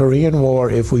the Korean War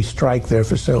if we strike their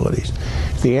facilities?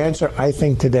 The answer, I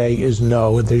think, today is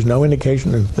no. There's no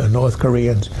indication that the North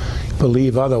Koreans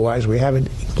believe otherwise. We haven't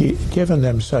given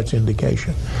them such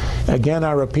indication. Again,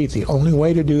 I repeat, the only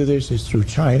way to do this is through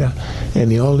China, and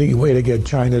the only way to get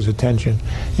China's attention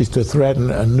is to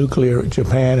threaten a nuclear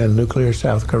Japan and nuclear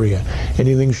South Korea.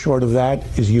 Anything short of that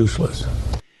is useless.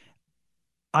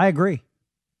 I agree.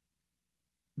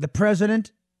 The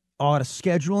president ought to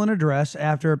schedule an address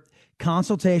after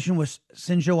consultation with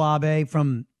Shinzo Abe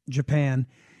from Japan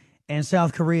and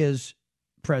South Korea's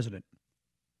president.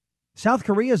 South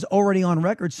Korea is already on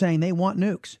record saying they want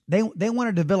nukes. They want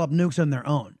to develop nukes on their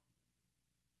own.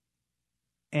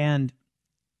 And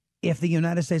if the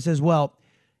United States says, well,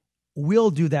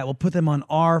 we'll do that, we'll put them on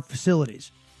our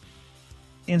facilities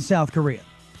in South Korea.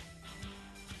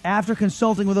 After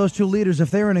consulting with those two leaders, if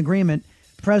they're in agreement,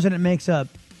 the president makes a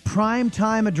prime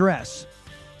time address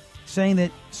saying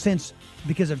that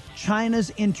because of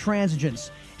China's intransigence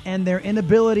and their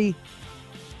inability,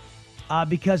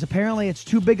 because apparently it's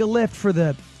too big a lift for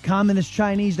the communist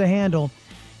Chinese to handle,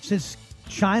 since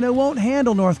China won't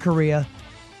handle North Korea,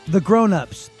 the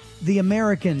grown-ups, the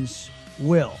Americans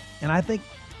will. And I think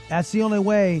that's the only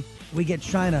way we get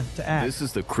China to act. This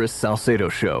is the Chris Salcedo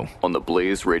Show on the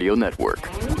Blaze Radio Network.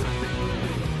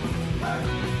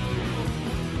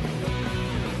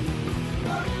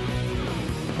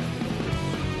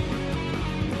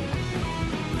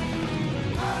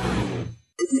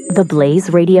 The Blaze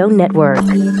Radio Network.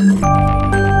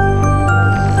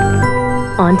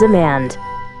 On demand.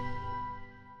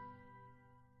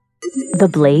 The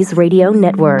Blaze Radio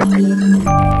Network.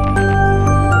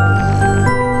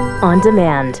 On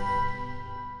demand.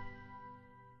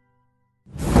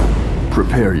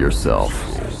 Prepare yourself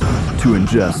to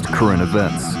ingest current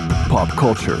events, pop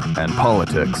culture, and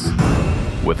politics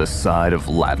with a side of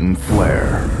Latin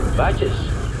flair. Badges?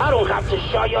 I don't have to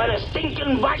show you any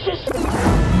stinking badges.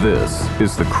 This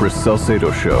is the Chris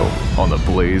Salcedo Show on the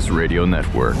Blaze Radio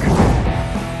Network.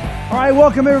 All right,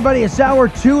 welcome everybody. It's hour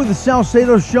 2 of the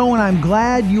Salcedo Show, and I'm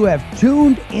glad you have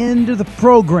tuned into the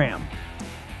program.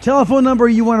 Telephone number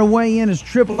you want to weigh in is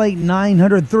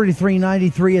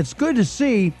 888-900-3393. It's good to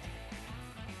see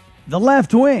the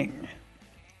left wing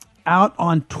out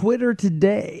on Twitter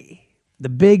today. The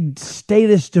big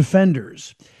statist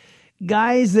defenders.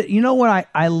 Guys that, you know what,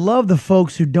 I love the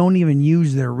folks who don't even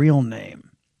use their real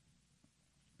name.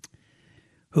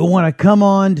 Who want to come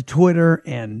on to Twitter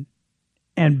and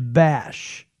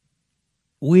bash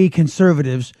we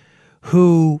conservatives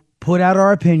who put out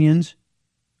our opinions,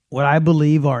 what I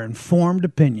believe are informed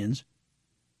opinions,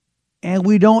 and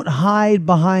we don't hide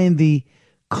behind the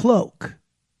cloak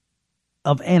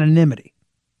of anonymity.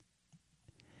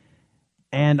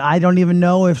 And I don't even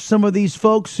know if some of these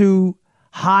folks who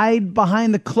hide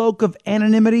behind the cloak of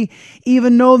anonymity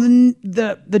even know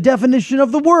the definition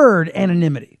of the word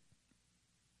anonymity.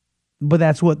 But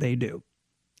that's what they do.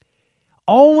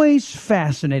 Always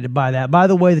fascinated by that. By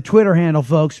the way, the Twitter handle,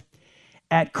 folks,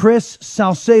 at Chris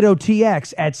Salcedo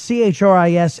TX, at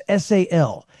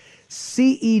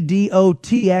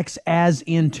ChrisSalcedotx, as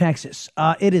in Texas.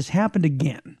 It has happened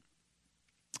again.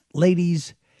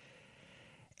 Ladies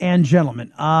and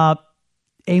gentlemen, a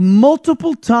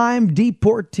multiple-time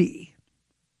deportee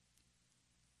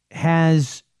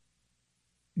has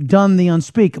done the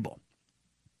unspeakable.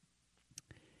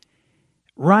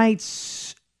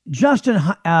 Writes Justin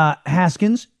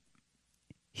Haskins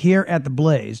here at the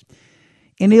Blaze,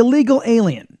 an illegal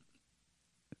alien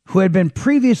who had been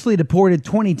previously deported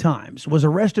 20 times, was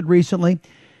arrested recently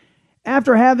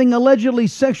after having allegedly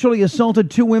sexually assaulted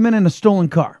 2 women in a stolen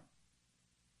car.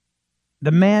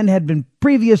 The man had been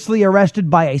previously arrested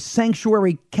by a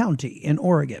sanctuary county in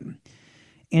Oregon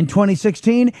in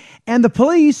 2016, and the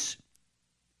police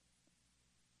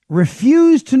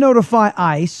refused to notify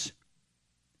ICE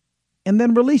and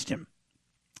then released him.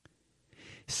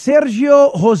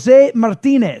 Sergio Jose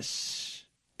Martinez,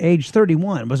 age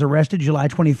 31, was arrested July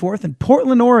 24th in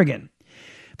Portland, Oregon.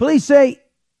 Police say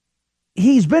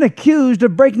he's been accused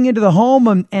of breaking into the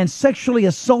home and sexually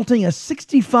assaulting a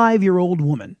 65-year-old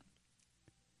woman.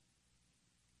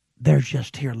 They're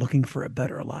just here looking for a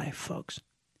better life, folks.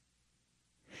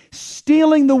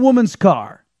 Stealing the woman's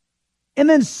car and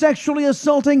then sexually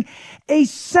assaulting a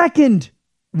second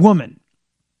woman.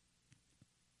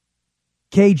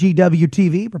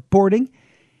 KGW-TV reporting,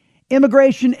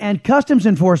 Immigration and Customs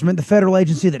Enforcement, the federal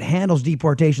agency that handles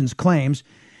deportations, claims,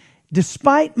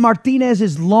 despite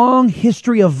Martinez's long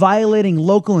history of violating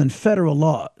local and federal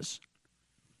laws,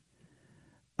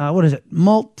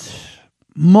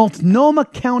 Multnomah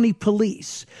County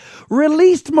Police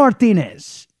released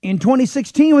Martinez in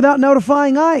 2016 without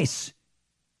notifying ICE,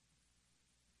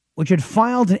 which had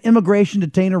filed an immigration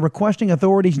detainer requesting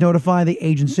authorities notify the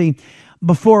agency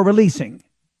before releasing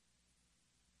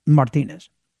Martinez.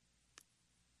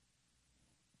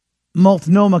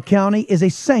 Multnomah County is a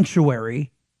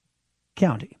sanctuary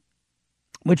county,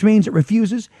 which means it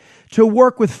refuses to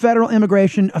work with federal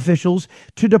immigration officials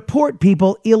to deport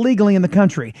people illegally in the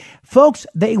country. Folks,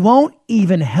 they won't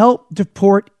even help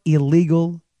deport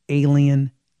illegal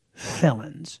alien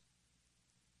felons.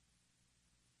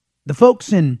 The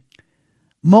folks in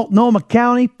Multnomah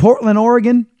County, Portland,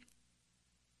 Oregon,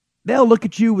 they'll look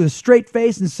at you with a straight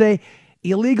face and say,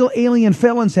 illegal alien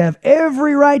felons have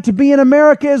every right to be in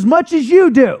America as much as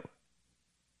you do.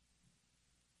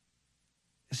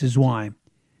 This is why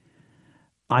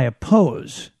I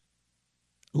oppose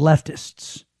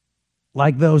leftists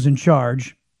like those in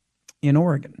charge in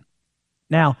Oregon.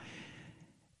 Now,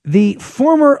 the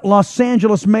former Los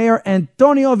Angeles mayor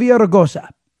Antonio Villaraigosa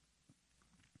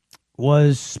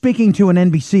was speaking to an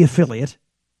NBC affiliate.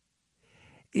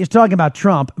 He's talking about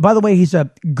Trump. By the way, he's a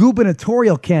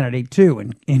gubernatorial candidate,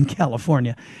 too, in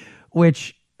California,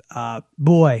 which,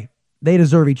 boy, they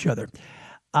deserve each other.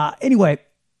 Anyway,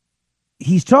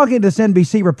 he's talking to this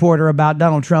NBC reporter about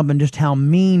Donald Trump and just how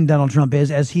mean Donald Trump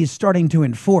is as he's starting to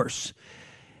enforce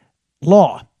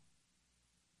law.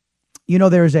 You know,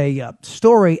 there's a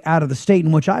story out of the state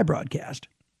in which I broadcast.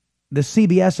 The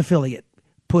CBS affiliate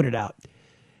put it out.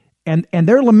 And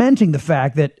they're lamenting the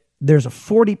fact that there's a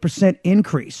 40%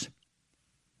 increase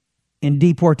in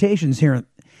deportations here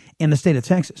in the state of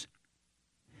Texas.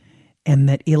 And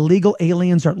that illegal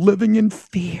aliens are living in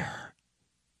fear.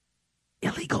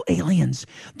 Illegal aliens.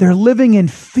 They're living in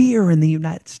fear in the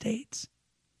United States.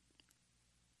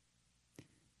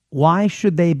 Why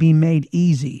should they be made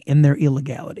easy in their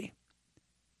illegality?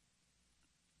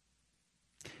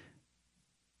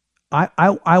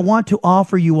 I want to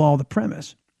offer you all the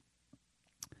premise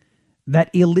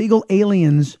that illegal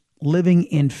aliens living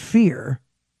in fear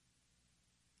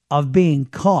of being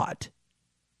caught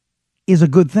is a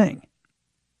good thing.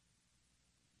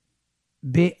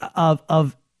 Now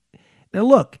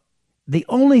look, the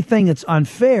only thing that's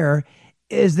unfair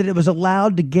is that it was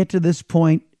allowed to get to this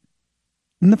point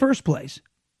in the first place.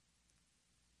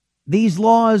 These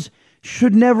laws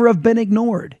should never have been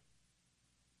ignored.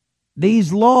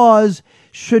 These laws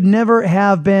should never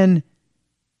have been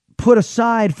put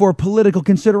aside for political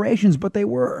considerations, but they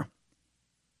were.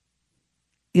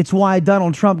 It's why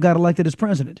Donald Trump got elected as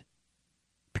president,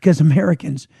 because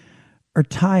Americans are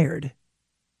tired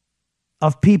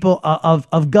of people,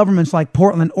 of governments like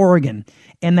Portland, Oregon,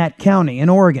 and that county in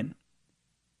Oregon,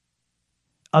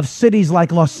 of cities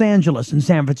like Los Angeles and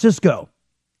San Francisco,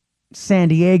 San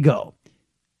Diego,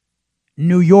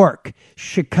 New York,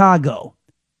 Chicago,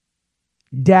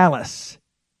 Dallas,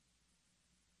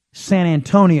 San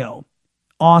Antonio,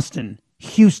 Austin,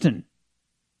 Houston.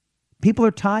 People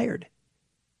are tired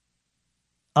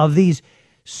of these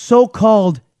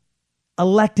so-called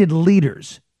elected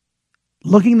leaders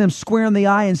looking them square in the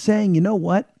eye and saying, you know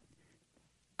what?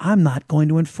 I'm not going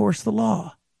to enforce the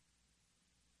law.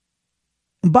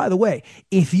 And by the way,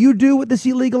 if you do what this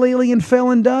illegal alien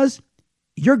felon does,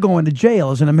 you're going to jail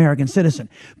as an American citizen.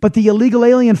 But the illegal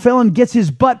alien felon gets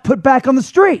his butt put back on the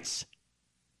streets.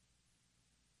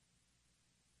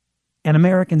 And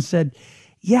Americans said,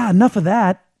 yeah, enough of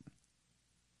that.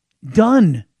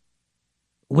 Done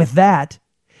with that.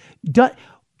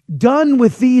 Done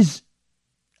with these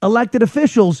elected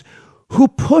officials who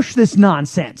push this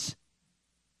nonsense.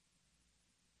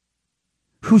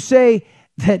 Who say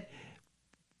that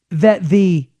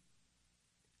the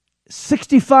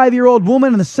 65-year-old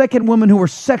woman and the second woman who were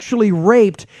sexually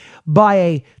raped by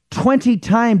a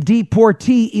 20-time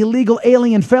deportee, illegal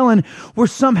alien felon, were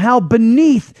somehow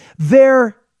beneath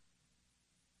their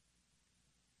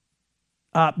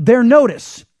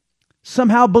notice,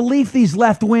 somehow beneath these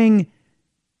left-wing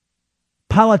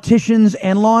politicians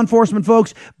and law enforcement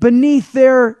folks, beneath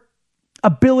their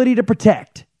ability to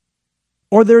protect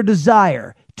or their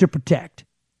desire to protect.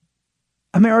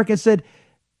 America said,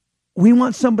 we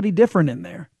want somebody different in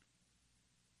there.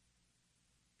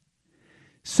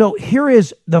 So here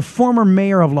is the former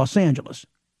mayor of Los Angeles,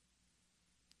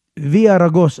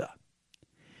 Villaraigosa,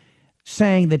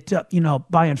 saying that,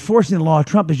 by enforcing the law,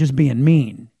 Trump is just being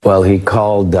mean. Well, he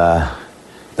called the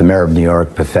mayor of New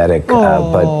York pathetic,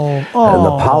 but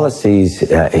the policies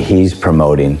he's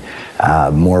promoting,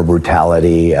 more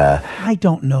brutality. I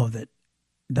don't know that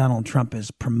Donald Trump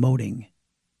is promoting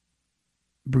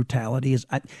brutality.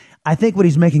 I think what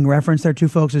he's making reference there to,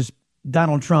 folks, is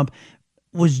Donald Trump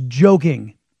was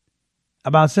joking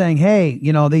about saying, hey,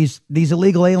 these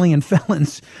illegal alien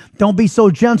felons, don't be so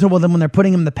gentle with them when they're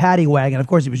putting them in the paddy wagon. Of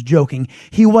course, he was joking.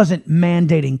 He wasn't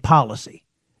mandating policy.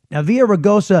 Now,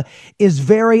 Villaraigosa is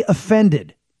very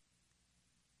offended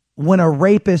when a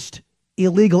rapist,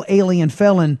 illegal alien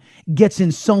felon gets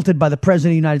insulted by the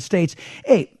president of the United States.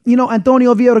 Hey,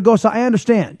 Antonio Villaraigosa, I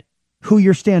understand who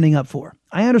you're standing up for.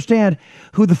 I understand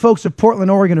who the folks of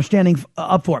Portland, Oregon are standing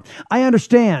up for. I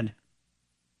understand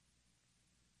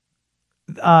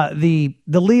the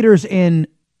leaders in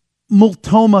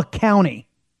Multnomah County,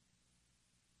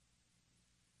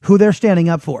 who they're standing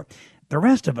up for. The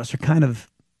rest of us are kind of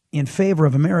in favor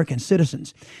of American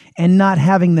citizens and not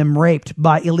having them raped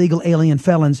by illegal alien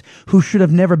felons who should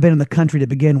have never been in the country to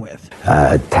begin with.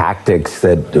 Tactics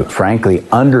that frankly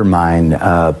undermine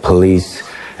police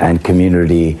and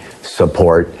community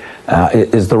support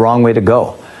is the wrong way to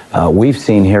go. We've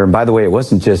seen here, and by the way, it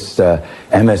wasn't just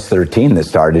MS-13 that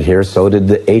started here, so did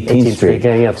the 18th Street,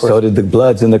 yeah, so did the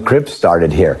Bloods and the Crips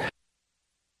started here.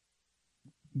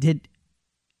 Did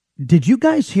you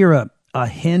guys hear a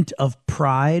hint of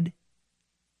pride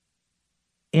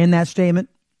in that statement?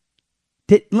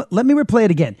 Let me replay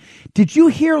it again. Did you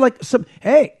hear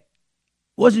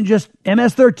wasn't just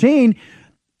MS-13,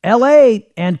 LA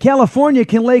and California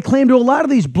can lay claim to a lot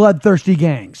of these bloodthirsty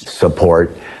gangs.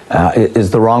 Support is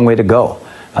the wrong way to go.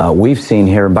 We've seen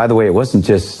here, and by the way, it wasn't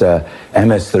just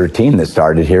MS-13 that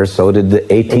started here, so did the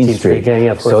 18th Street,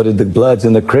 yeah, so did the Bloods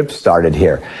and the Crips started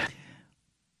here.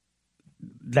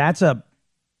 That's a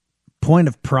point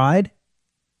of pride.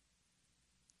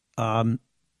 Antonio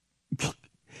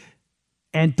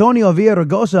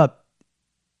Villaraigosa,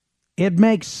 it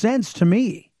makes sense to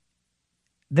me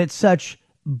that such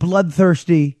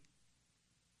bloodthirsty,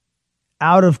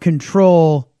 out of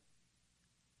control,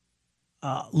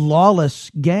 lawless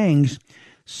gangs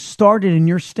started in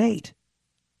your state.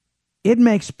 It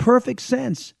makes perfect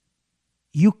sense.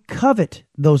 You covet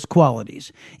those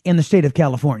qualities in the state of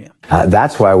California.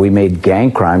 That's why we made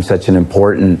gang crime such an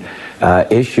important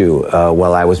issue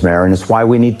while I was mayor, and it's why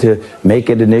we need to make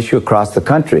it an issue across the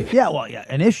country. Yeah,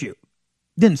 an issue.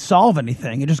 Didn't solve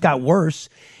anything. It just got worse.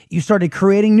 You started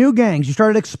creating new gangs. You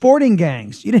started exporting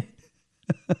gangs. You didn't.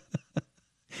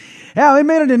 Yeah, we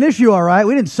made it an issue, all right.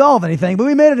 We didn't solve anything, but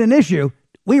we made it an issue.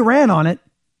 We ran on it.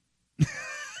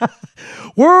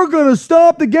 We're going to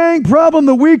stop the gang problem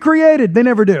that we created. They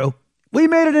never do. We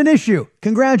made it an issue.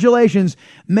 Congratulations,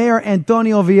 Mayor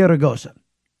Antonio Villaraigosa.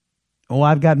 Oh,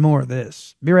 I've got more of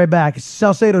this. Be right back. It's the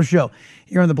Salcedo Show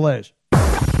here on The Blaze.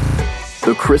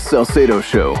 The Chris Salcedo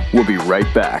Show. We'll be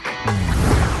right back.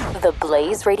 The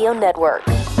Blaze Radio Network.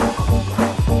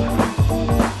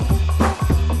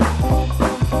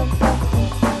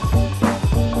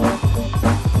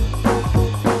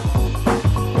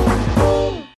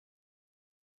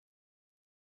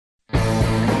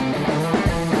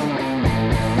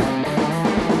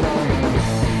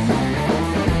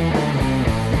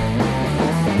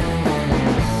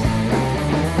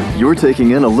 You're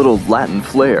taking in a little Latin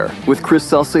flair with Chris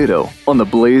Salcedo on the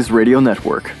Blaze Radio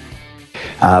Network.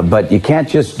 But you can't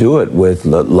just do it with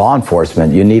law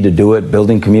enforcement. You need to do it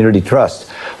building community trust.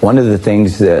 One of the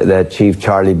things that Chief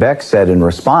Charlie Beck said in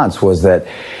response was that,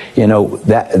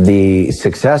 that the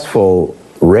successful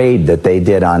raid that they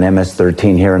did on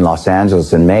MS-13 here in Los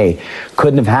Angeles in May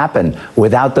couldn't have happened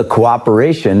without the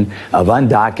cooperation of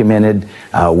undocumented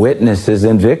witnesses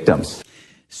and victims.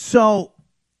 So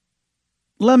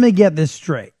let me get this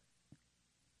straight.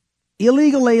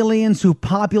 Illegal aliens who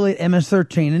populate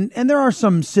MS-13, and there are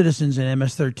some citizens in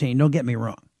MS-13, don't get me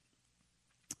wrong.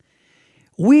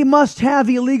 We must have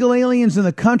illegal aliens in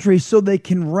the country so they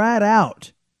can rat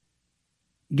out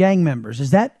gang members.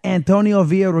 Is that Antonio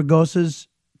Villaraigosa's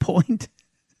point?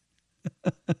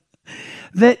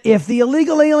 That if the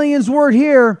illegal aliens weren't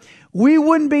here, we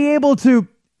wouldn't be able to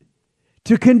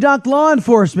conduct law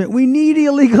enforcement. We need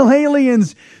illegal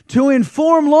aliens to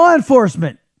inform law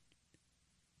enforcement.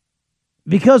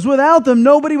 Because without them,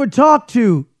 nobody would talk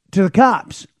to the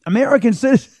cops. American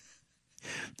citizens.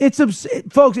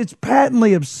 Folks, it's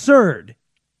patently absurd.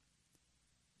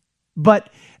 But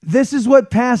this is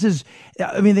what passes.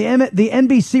 I mean, the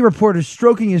NBC reporter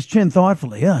stroking his chin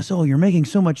thoughtfully. Yes, oh, you're making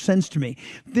so much sense to me.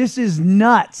 This is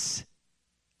nuts.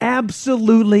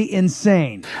 Absolutely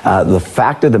insane. The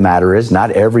fact of the matter is not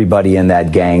everybody in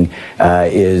that gang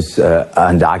is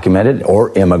undocumented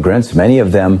or immigrants. Many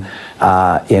of them,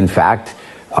 in fact,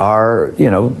 are,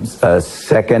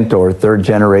 second or third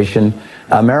generation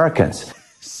Americans.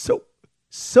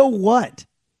 So what?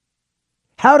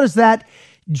 How does that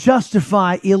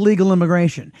justify illegal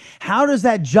immigration? How does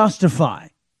that justify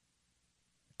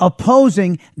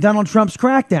opposing Donald Trump's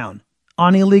crackdown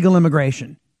on illegal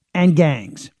immigration and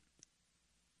gangs?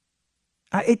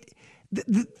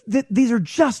 These are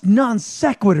just non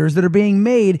sequiturs that are being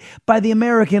made by the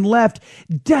American left,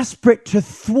 desperate to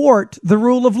thwart the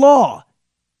rule of law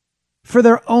for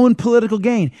their own political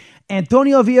gain.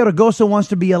 Antonio Villaraigosa wants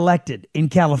to be elected in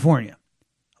California.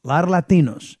 A lot of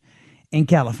Latinos in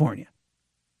California.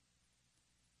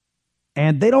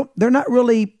 And they're not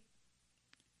really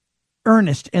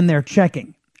earnest in their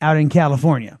checking out in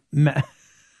California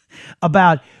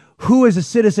about who is a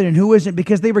citizen and who isn't,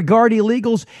 because they regard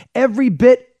illegals every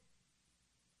bit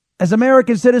as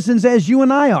American citizens as you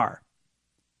and I are.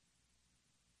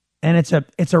 And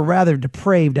it's a rather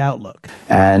depraved outlook.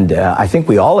 And I think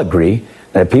we all agree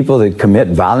that people that commit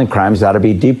violent crimes ought to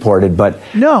be deported, but...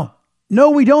 No,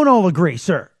 we don't all agree,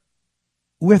 sir.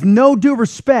 With no due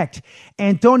respect,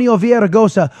 Antonio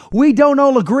Villaraigosa, we don't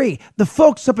all agree. The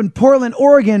folks up in Portland,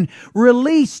 Oregon,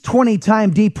 release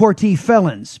 20-time deportee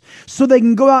felons so they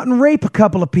can go out and rape a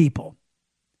couple of people.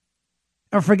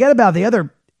 Or forget about the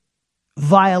other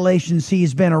violations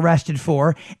he's been arrested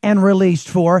for and released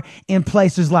for in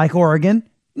places like Oregon.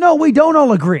 No, we don't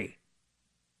all agree.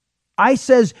 I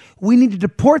says we need to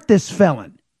deport this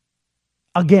felon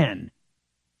again.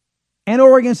 And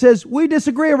Oregon says, we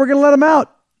disagree, we're going to let him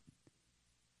out.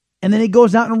 And then he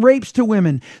goes out and rapes two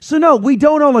women. So no, we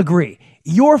don't all agree.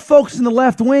 Your folks in the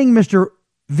left wing, Mr.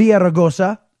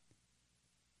 Villaraigosa,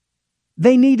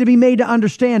 they need to be made to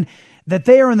understand that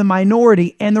they are in the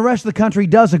minority and the rest of the country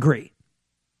does agree.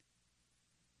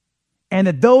 And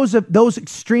that those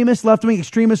extremists, left-wing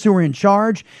extremists who are in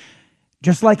charge,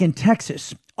 just like in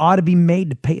Texas, ought to be made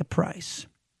to pay a price.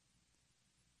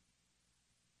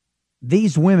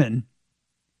 These women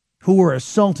who were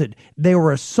assaulted, they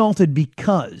were assaulted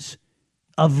because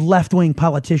of left-wing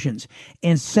politicians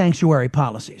and sanctuary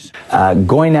policies.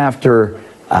 Going after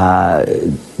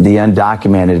the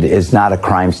undocumented is not a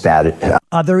crime status.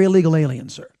 They're illegal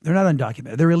aliens, sir. They're not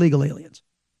undocumented. They're illegal aliens.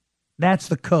 That's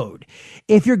the code.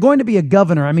 If you're going to be a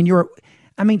governor,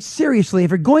 seriously, if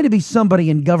you're going to be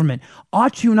somebody in government,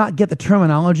 ought you not get the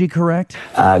terminology correct?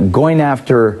 Going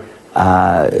after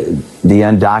the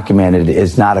undocumented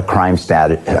is not a crime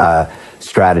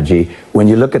strategy. When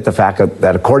you look at the fact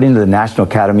that according to the National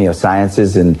Academy of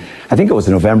Sciences, and I think it was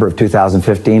November of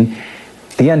 2015,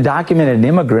 the undocumented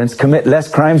immigrants commit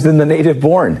less crimes than the native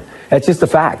born. That's just a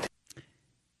fact.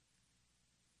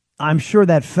 I'm sure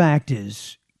that fact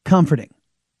is comforting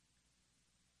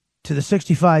to the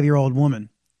 65-year-old woman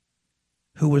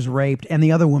who was raped, and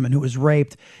the other woman who was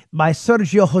raped by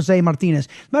Sergio Jose Martinez.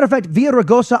 Matter of fact,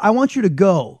 Villaraigosa, I want you to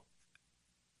go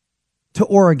to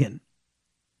Oregon,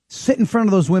 sit in front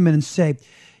of those women and say,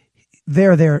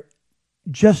 there,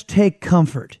 just take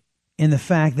comfort in the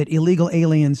fact that illegal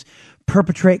aliens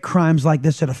perpetrate crimes like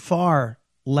this at a far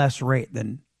less rate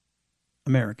than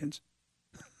Americans.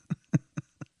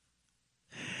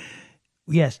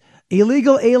 Yes,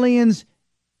 illegal aliens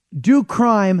do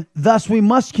crime, thus we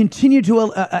must continue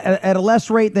to at a less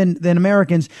rate than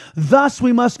Americans. Thus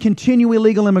we must continue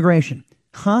illegal immigration.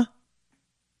 Huh?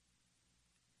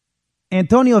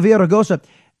 Antonio Villaraigosa,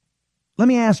 let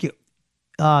me ask you,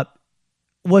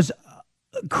 was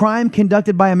crime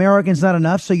conducted by Americans not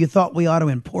enough, so you thought we ought to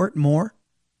import more?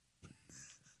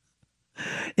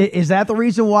 Is that the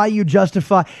reason why you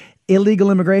justify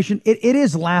illegal immigration? It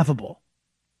is laughable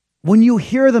when you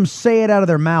hear them say it out of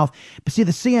their mouth. But see,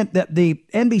 the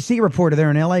NBC reporter there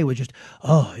in L.A. was just,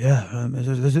 oh, yeah,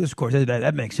 of course,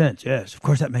 that makes sense. Yes, of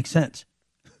course, that makes sense.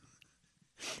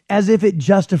 As if it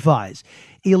justifies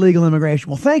illegal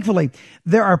immigration. Well, thankfully,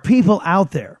 there are people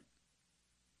out there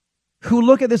who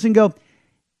look at this and go,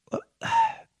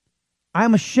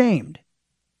 I'm ashamed.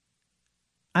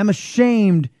 I'm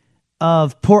ashamed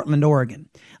of Portland, Oregon.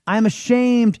 I'm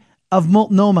ashamed of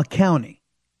Multnomah County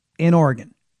in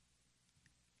Oregon.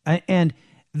 And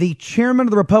the chairman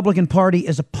of the Republican Party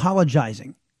is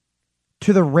apologizing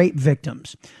to the rape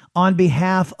victims on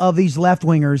behalf of these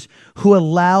left-wingers who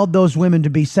allowed those women to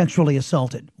be sexually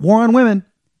assaulted. War on women.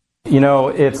 You know,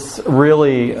 it's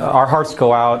really, our hearts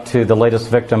go out to the latest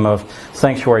victim of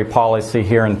sanctuary policy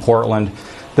here in Portland.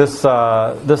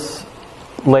 This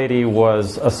lady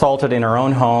was assaulted in her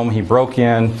own home. He broke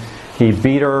in, he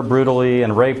beat her brutally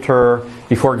and raped her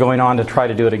before going on to try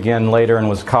to do it again later and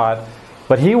was caught.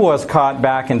 But he was caught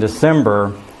back in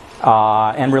December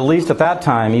and released at that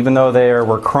time, even though there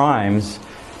were crimes,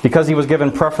 because he was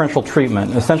given preferential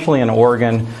treatment. Essentially in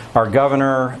Oregon, our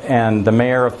governor and the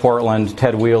mayor of Portland,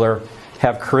 Ted Wheeler,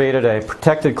 have created a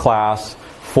protected class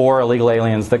for illegal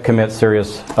aliens that commit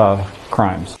serious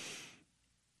crimes.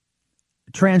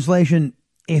 Translation,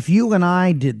 if you and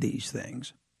I did these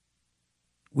things,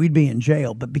 we'd be in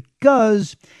jail. But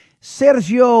because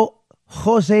Sergio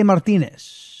Jose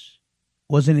Martinez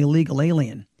was an illegal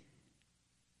alien,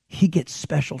 he gets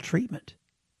special treatment.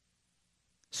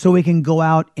 So he can go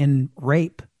out and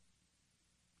rape.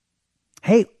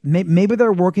 Hey, maybe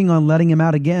they're working on letting him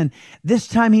out again. This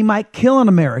time he might kill an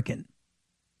American.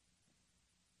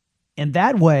 And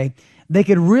that way, they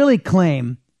could really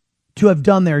claim to have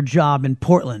done their job in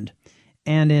Portland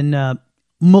and in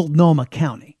Multnomah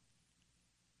County.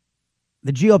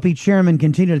 The GOP chairman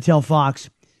continued to tell Fox,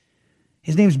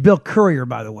 his name's Bill Courier,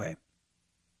 by the way,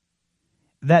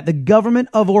 that the government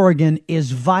of Oregon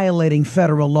is violating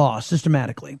federal law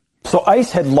systematically. So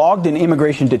ICE had logged an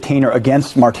immigration detainer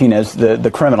against Martinez,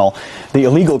 the criminal, the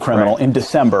illegal criminal, in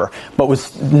December, but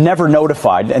was never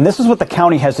notified. And this is what the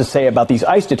county has to say about these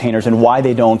ICE detainers and why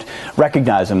they don't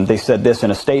recognize them. They said this in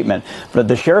a statement. But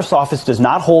the sheriff's office does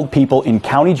not hold people in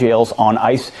county jails on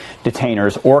ICE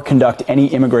detainers or conduct any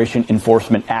immigration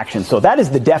enforcement action. So that is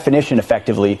the definition,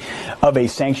 effectively, of a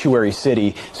sanctuary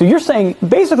city. So you're saying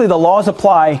basically the laws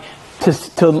apply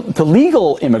to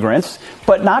legal immigrants,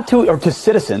 but not to, or to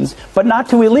citizens, but not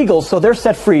to illegals, so they're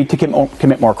set free to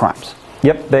commit more crimes.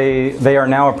 Yep, they are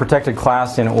now a protected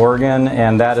class in Oregon,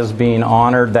 and that is being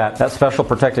honored. That special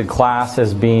protected class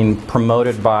is being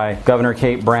promoted by Governor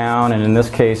Kate Brown, and in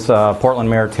this case, Portland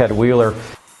Mayor Ted Wheeler.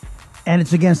 And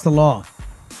it's against the law.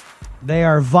 They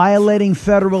are violating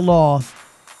federal law,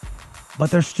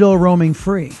 but they're still roaming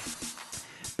free.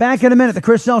 Back in a minute, the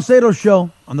Chris Salcedo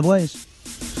Show on The Blaze.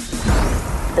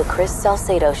 The Chris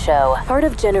Salcedo Show, part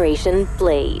of Generation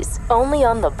Blaze, only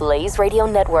on the Blaze Radio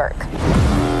Network.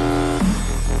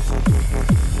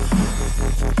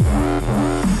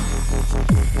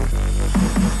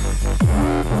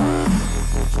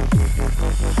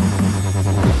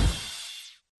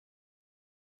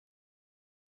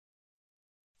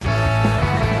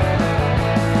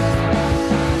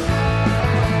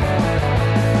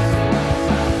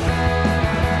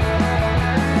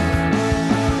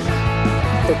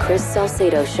 The Chris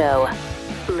Salcedo Show.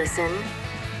 Listen,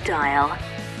 dial,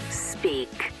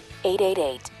 speak.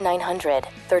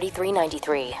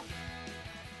 888-900-3393.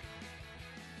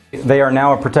 They are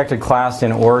now a protected class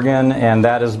in Oregon, and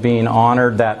that is being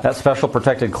honored. That special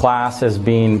protected class is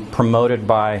being promoted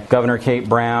by Governor Kate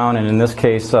Brown, and in this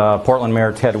case, Portland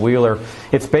Mayor Ted Wheeler.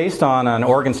 It's based on an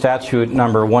Oregon statute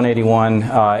number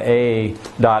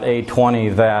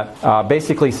 181A.A20 that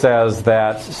basically says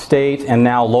that state and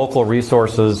now local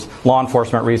resources, law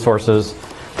enforcement resources,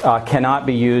 cannot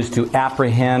be used to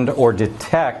apprehend or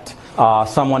detect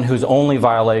someone whose only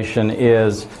violation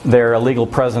is their illegal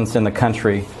presence in the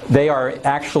country. They are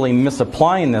actually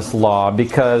misapplying this law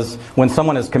because when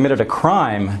someone has committed a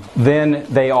crime, then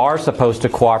they are supposed to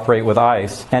cooperate with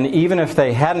ICE. And even if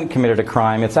they hadn't committed a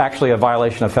crime, it's actually a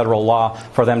violation of federal law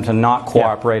for them to not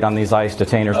cooperate on these ICE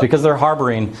detainers because they're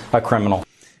harboring a criminal.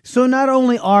 So not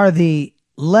only are the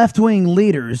left-wing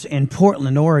leaders in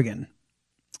Portland, Oregon,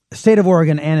 the state of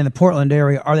Oregon and in the Portland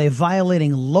area, are they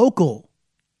violating local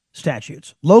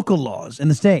statutes, local laws in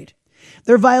the state.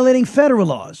 They're violating federal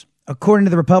laws, according to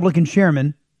the Republican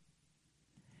chairman,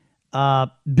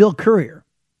 Bill Courier,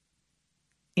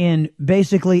 in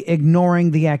basically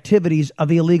ignoring the activities of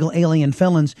illegal alien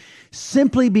felons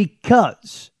simply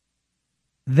because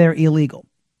they're illegal.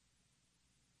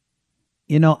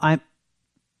 You know,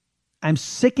 I'm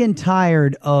sick and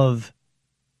tired of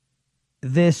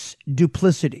this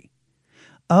duplicity.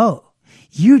 Oh,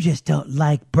 you just don't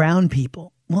like brown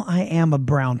people. Well, I am a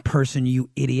brown person, you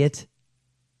idiot.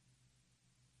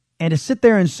 And to sit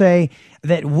there and say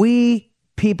that we,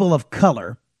 people of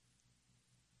color,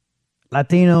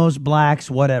 Latinos,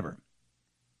 blacks, whatever,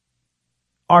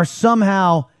 are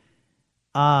somehow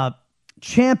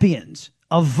champions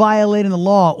of violating the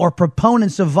law or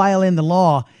proponents of violating the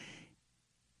law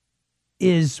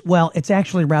is, well, it's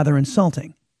actually rather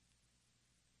insulting.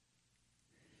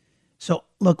 So,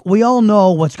 look, we all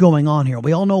know what's going on here.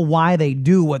 We all know why they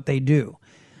do what they do.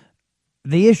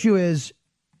 The issue is,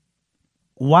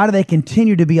 why do they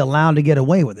continue to be allowed to get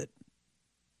away with it?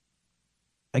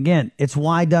 Again, it's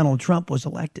why Donald Trump was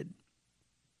elected.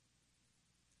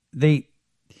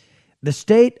 The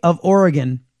state of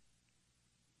Oregon,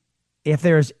 if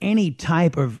there's any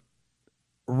type of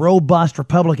robust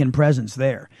Republican presence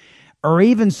there, or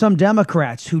even some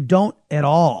Democrats who don't at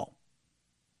all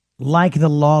like the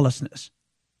lawlessness,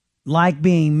 like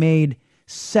being made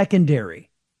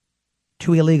secondary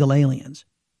to illegal aliens,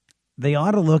 they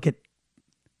ought to look at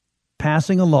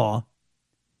passing a law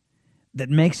that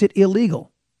makes it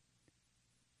illegal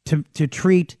to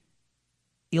treat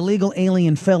illegal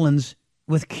alien felons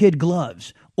with kid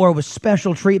gloves or with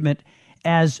special treatment,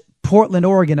 as Portland,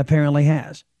 Oregon apparently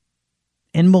has,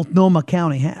 and Multnomah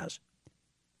County has.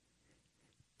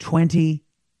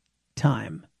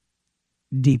 20-time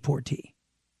deportee,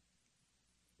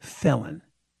 felon.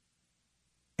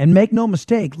 And make no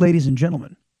mistake, ladies and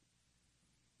gentlemen,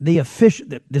 the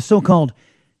so-called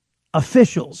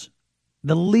officials,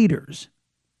 the leaders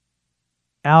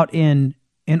out in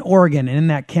Oregon and in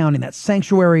that county, that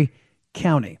sanctuary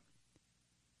county,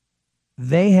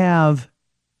 they have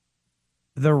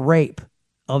the rape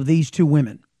of these two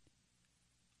women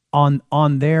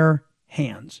on their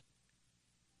hands.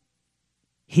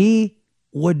 He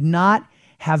would not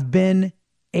have been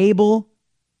able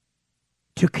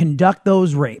to conduct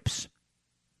those rapes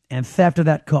and theft of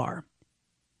that car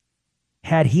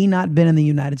had he not been in the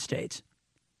United States.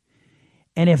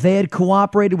 And if they had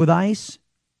cooperated with ICE,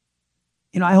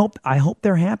 I hope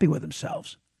they're happy with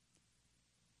themselves.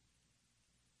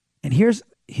 And here's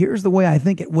the way I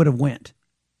think it would have went.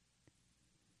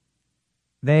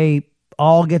 They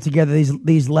all get together,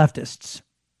 these leftists,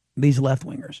 these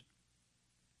left-wingers,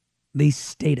 these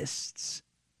statists,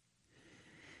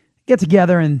 get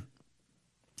together and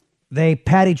they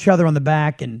pat each other on the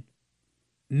back, and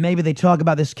maybe they talk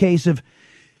about this case of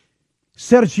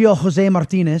Sergio Jose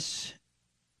Martinez,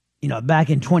 back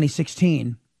in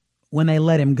 2016 when they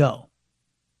let him go.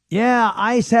 Yeah,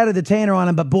 ICE had a detainer on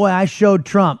him, but boy, I showed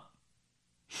Trump.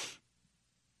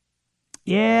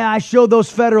 Yeah, I showed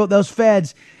those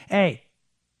feds, hey,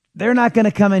 they're not going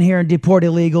to come in here and deport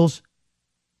illegals.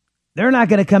 They're not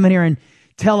going to come in here and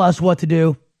tell us what to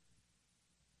do.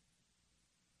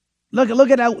 Look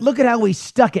at how we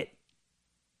stuck it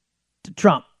to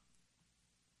Trump,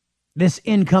 this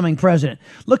incoming president.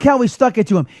 Look how we stuck it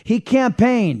to him. He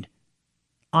campaigned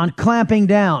on clamping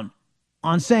down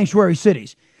on sanctuary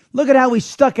cities. Look at how we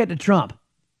stuck it to Trump.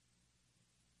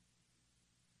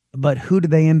 But who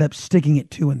did they end up sticking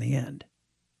it to in the end?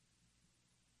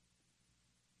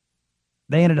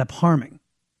 They ended up harming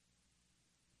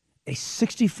a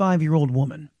 65-year-old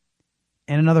woman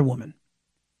and another woman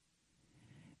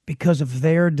because of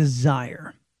their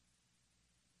desire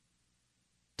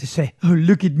to say, oh,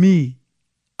 look at me.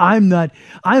 I'm a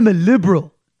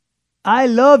liberal. I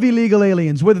love illegal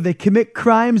aliens, whether they commit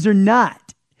crimes or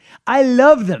not. I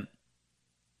love them.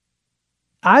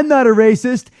 I'm not a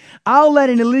racist. I'll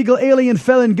let an illegal alien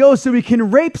felon go so he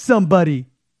can rape somebody.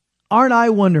 Aren't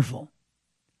I wonderful?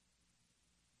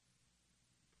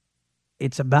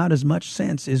 It's about as much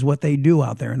sense as what they do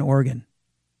out there in Oregon.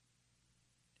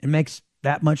 It makes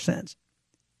that much sense.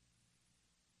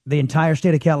 The entire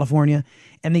state of California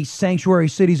and these sanctuary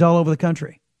cities all over the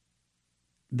country,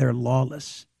 they're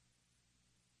lawless.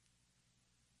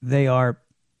 They are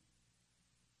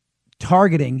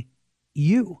targeting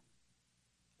you,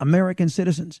 American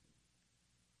citizens,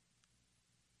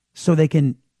 so they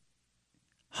can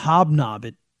hobnob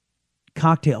at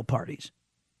cocktail parties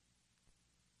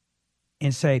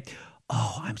and say,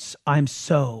 oh, I'm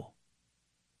so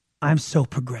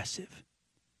progressive.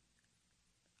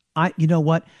 You know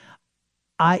what?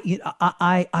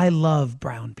 I love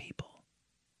brown people.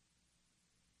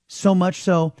 So much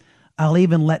so, I'll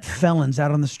even let felons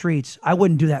out on the streets. I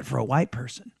wouldn't do that for a white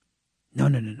person. No.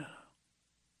 It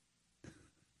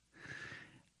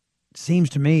seems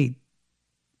to me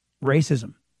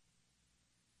racism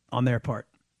on their part.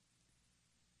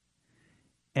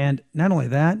 And not only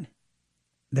that,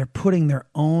 they're putting their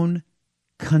own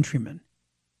countrymen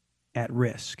at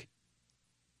risk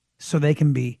so they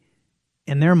can be,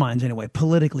 in their minds anyway,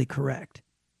 politically correct.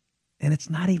 And it's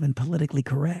not even politically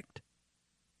correct,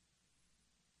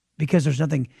 because there's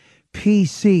nothing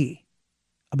PC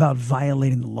about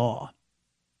violating the law.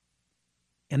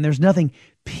 And there's nothing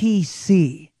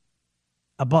PC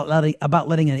about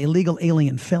letting an illegal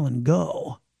alien felon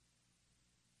go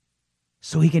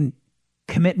so he can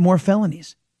commit more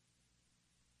felonies.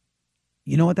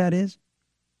 You know what that is?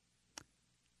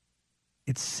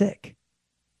 It's sick.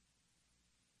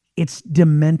 It's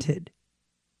demented.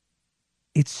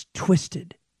 It's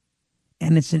twisted.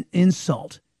 And it's an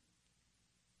insult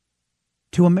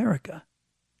to America,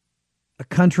 a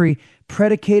country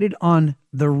predicated on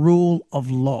the rule of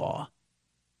law.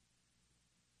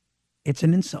 It's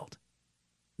an insult.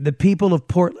 The people of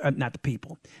Portland, not the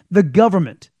people, the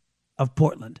government of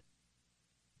Portland,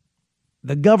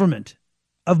 the government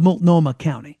of Multnomah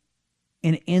County,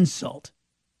 an insult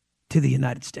to the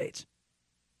United States.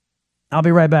 I'll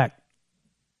be right back.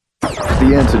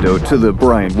 The antidote to the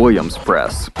Brian Williams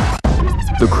press.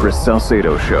 The Chris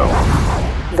Salcedo Show.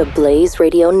 The Blaze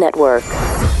Radio Network.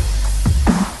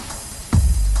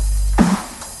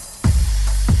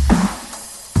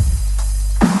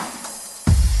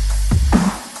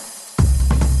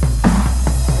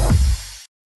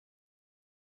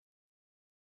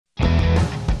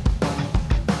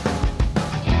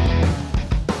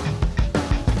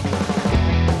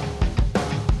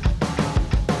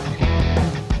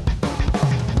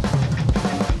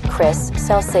 Chris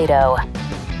Salcedo.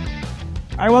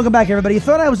 All right, welcome back, everybody. You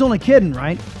thought I was only kidding,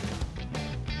 right?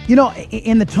 You know,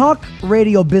 in the talk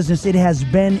radio business, it has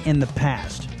been in the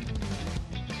past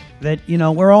that, you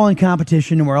know, we're all in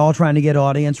competition and we're all trying to get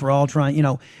audience. We're all trying, you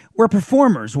know, we're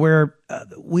performers. We're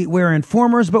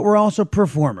informers, but we're also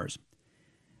performers.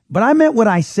 But I meant what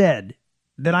I said,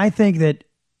 that I think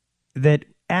that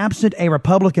absent a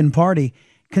Republican Party,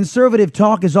 conservative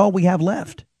talk is all we have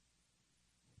left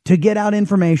to get out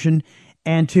information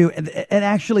and it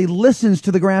actually listens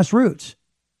to the grassroots.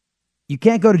 You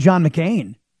can't go to John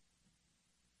McCain.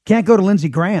 Can't go to Lindsey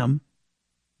Graham.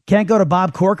 Can't go to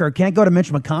Bob Corker. Can't go to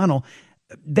Mitch McConnell.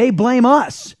 They blame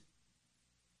us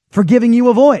for giving you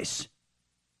a voice.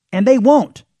 And they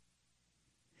won't.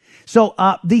 So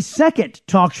the second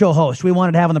talk show host we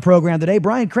wanted to have on the program today,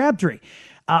 Bryan Crabtree.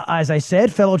 As I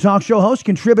said, fellow talk show host,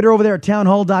 contributor over there at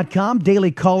townhall.com, daily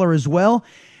caller as well.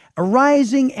 A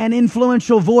rising and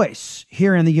influential voice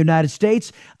here in the United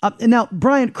States. Now,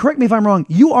 Bryan, correct me if I'm wrong.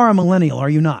 You are a millennial, are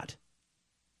you not?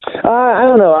 I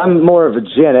don't know. I'm more of a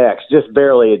Gen X, just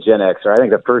barely a Gen Xer. I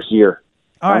think the first year.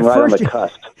 All right, I'm right on the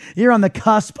cusp. You're on the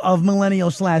cusp of millennial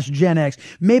 / Gen X.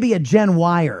 Maybe a Gen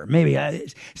Y-er. Maybe.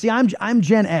 See, I'm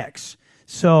Gen X.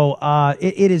 So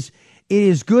it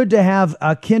is good to have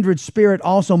a kindred spirit,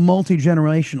 also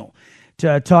multi-generational,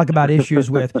 to talk about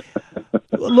issues with.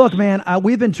 Look, man,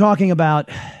 we've been talking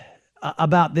about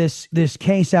this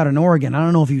case out in Oregon. I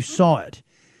don't know if you saw it,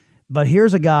 but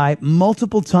here's a guy,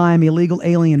 multiple-time illegal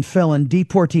alien felon,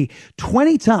 deportee,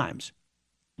 20 times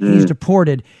he's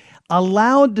deported,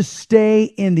 allowed to stay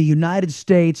in the United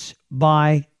States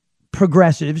by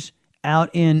progressives out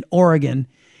in Oregon.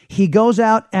 He goes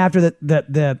out after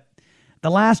the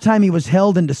last time he was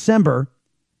held in December.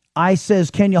 ICE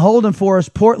says, can you hold him for us?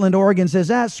 Portland, Oregon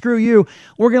says, screw you.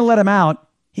 We're going to let him out.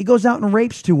 He goes out and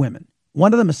rapes 2 women.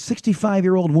 One of them a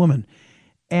 65-year-old woman.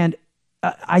 And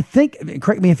I think,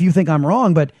 correct me if you think I'm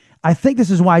wrong, but I think this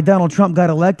is why Donald Trump got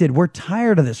elected. We're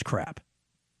tired of this crap.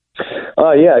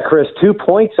 Yeah, Chris, 2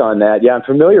 points on that. Yeah, I'm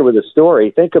familiar with the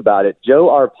story. Think about it. Joe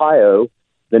Arpaio,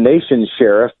 the nation's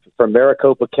sheriff from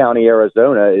Maricopa County,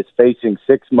 Arizona, is facing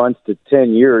 6 months to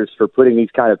 10 years for putting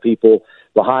these kind of people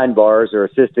behind bars or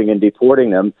assisting in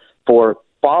deporting them for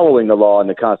following the law and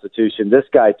the Constitution. This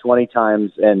guy 20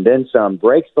 times and then some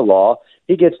breaks the law.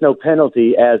 He gets no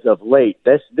penalty as of late.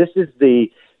 This is the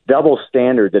double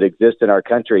standard that exists in our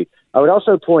country. I would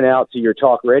also point out to your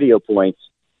talk radio points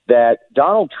that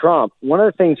Donald Trump, one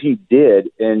of the things he did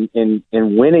in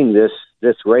winning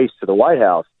this race to the White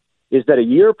House is that a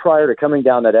year prior to coming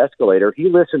down that escalator, he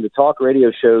listened to talk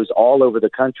radio shows all over the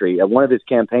country. And one of his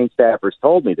campaign staffers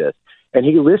told me this. And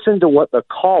he listened to what the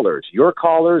callers, your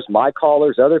callers, my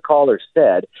callers, other callers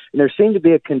said, and there seemed to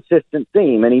be a consistent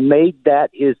theme, and he made that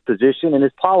his position and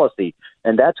his policy,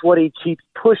 and that's what he keeps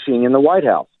pushing in the White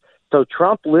House. So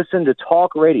Trump listened to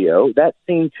talk radio. That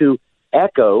seemed to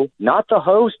echo, not the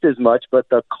host as much, but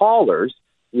the callers,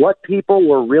 what people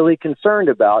were really concerned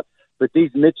about. But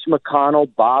these Mitch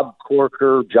McConnell, Bob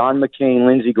Corker, John McCain,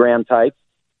 Lindsey Graham types,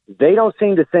 they don't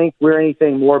seem to think we're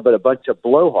anything more but a bunch of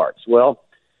blowhards. Well,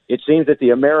 it seems that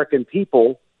the American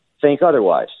people think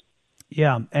otherwise.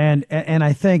 Yeah, and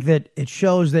I think that it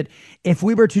shows that if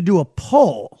we were to do a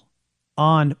poll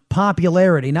on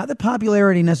popularity, not that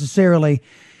popularity necessarily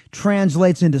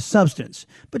translates into substance,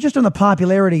 but just on the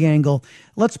popularity angle,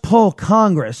 let's poll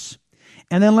Congress,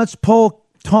 and then let's poll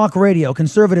talk radio,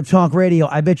 conservative talk radio,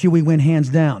 I bet you we win hands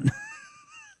down.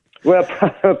 Well,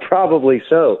 probably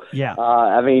so. Yeah.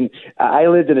 I mean, I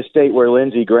lived in a state where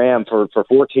Lindsey Graham, for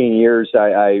 14 years,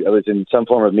 I was in some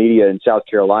form of media in South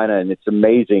Carolina, and it's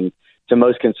amazing to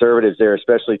most conservatives there,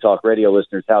 especially talk radio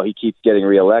listeners, how he keeps getting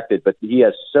reelected. But he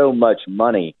has so much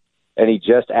money, and he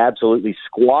just absolutely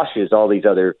squashes all these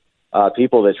other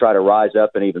people that try to rise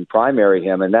up and even primary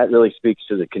him. And that really speaks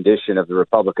to the condition of the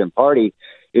Republican Party,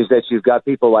 is that you've got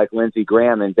people like Lindsey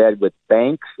Graham in bed with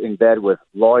banks, in bed with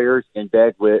lawyers, in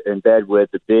bed with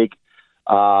the big,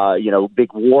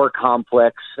 big war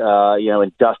complex,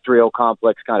 industrial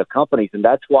complex kind of companies. And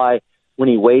that's why when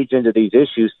he wades into these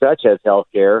issues such as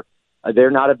healthcare,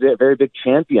 they're not a very big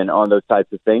champion on those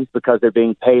types of things, because they're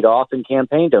being paid off in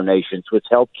campaign donations, which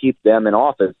help keep them in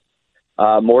office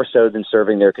more so than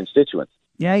serving their constituents.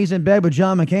 Yeah, he's in bed with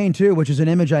John McCain, too, which is an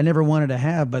image I never wanted to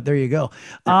have, but there you go.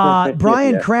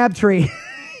 Bryan Crabtree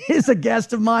is a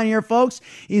guest of mine here, folks.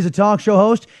 He's a talk show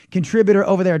host, contributor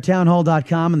over there at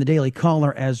townhall.com and the Daily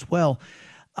Caller as well.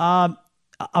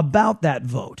 About that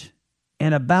vote,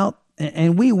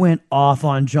 and we went off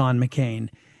on John McCain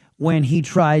when he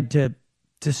tried to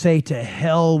say to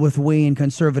hell with we in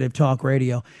conservative talk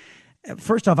radio.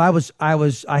 First off,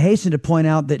 I hasten to point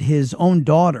out that his own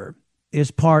daughter is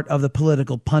part of the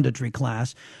political punditry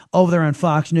class over there on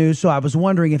Fox News. So I was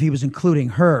wondering if he was including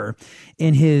her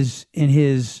in his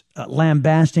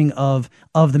lambasting of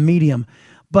the medium.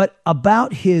 But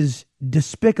about his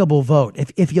despicable vote,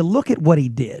 if you look at what he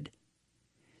did,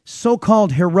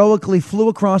 so-called heroically flew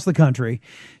across the country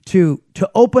to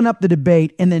open up the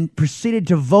debate and then proceeded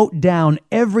to vote down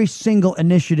every single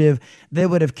initiative that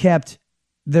would have kept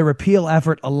the repeal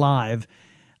effort alive.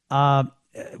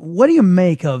 What do you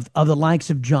make of the likes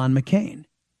of John McCain?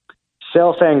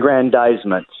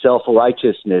 Self-aggrandizement,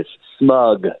 self-righteousness,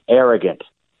 smug, arrogant.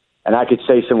 And I could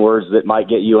say some words that might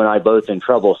get you and I both in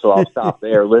trouble, so I'll stop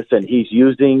there. Listen, he's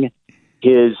using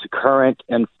his current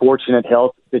unfortunate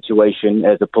health situation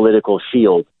as a political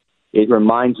shield. It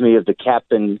reminds me of the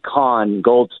Captain Khan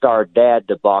Gold Star Dad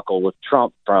debacle with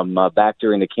Trump from back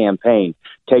during the campaign.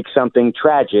 Take something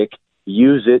tragic,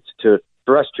 use it to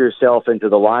thrust yourself into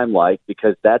the limelight,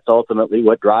 because that's ultimately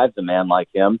what drives a man like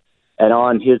him. And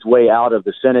on his way out of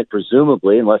the Senate,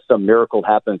 presumably, unless some miracle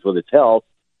happens with his health,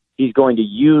 he's going to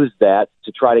use that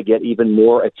to try to get even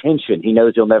more attention. He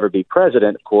knows he'll never be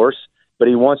president, of course, but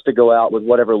he wants to go out with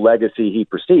whatever legacy he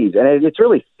perceives. And it's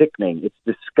really sickening. It's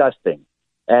disgusting.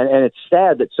 And it's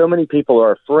sad that so many people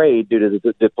are afraid, due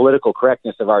to the political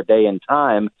correctness of our day and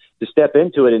time, to step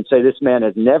into it and say this man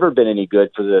has never been any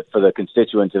good for the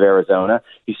constituents of Arizona.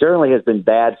 He certainly has been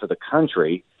bad for the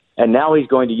country. And now he's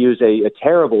going to use a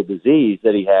terrible disease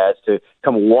that he has to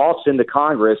come waltz into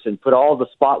Congress and put all the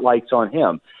spotlights on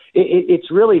him. It's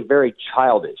really very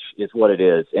childish is what it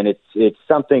is. And it's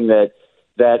something that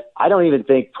I don't even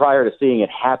think prior to seeing it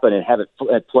happen and have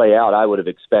it play out, I would have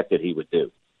expected he would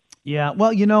do. Yeah,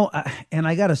 well, and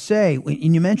I got to say,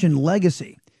 and you mentioned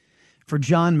legacy for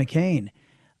John McCain,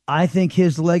 I think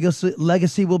his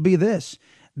legacy will be this.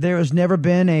 There has never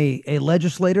been a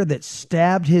legislator that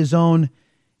stabbed his own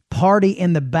party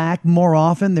in the back more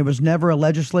often. There was never a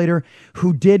legislator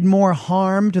who did more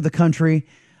harm to the country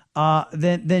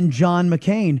than John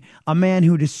McCain, a man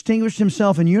who distinguished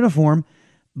himself in uniform,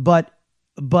 but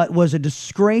was a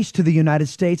disgrace to the United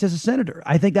States as a senator.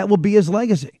 I think that will be his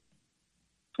legacy.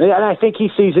 Yeah, and I think he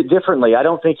sees it differently. I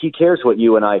don't think he cares what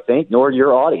you and I think, nor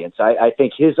your audience. I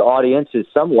think his audience is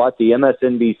somewhat the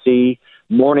MSNBC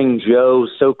Morning Joe,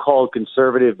 so-called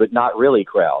conservative but not really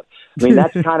crowd. I mean,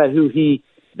 that's kind of who he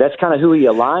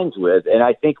aligns with. And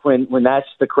I think when that's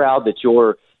the crowd that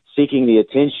you're seeking the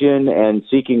attention and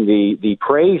seeking the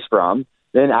praise from,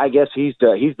 then I guess he's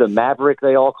the maverick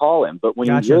they all call him. But when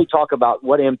you really talk about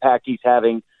what impact he's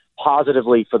having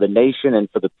positively for the nation and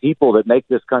for the people that make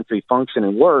this country function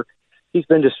and work, he's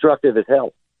been destructive as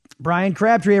hell. Bryan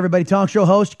Crabtree, everybody, talk show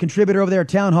host, contributor over there at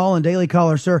Town Hall and Daily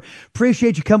Caller, sir.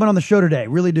 Appreciate you coming on the show today.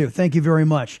 Really do. Thank you very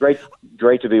much.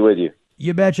 Great to be with you.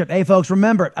 You betcha. Hey, folks,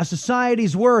 remember, a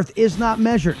society's worth is not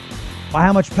measured by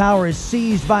how much power is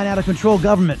seized by an out-of-control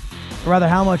government, but rather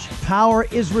how much power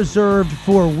is reserved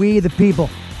for we, the people.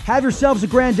 Have yourselves a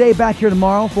grand day back here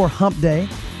tomorrow for Hump Day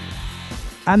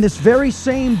on this very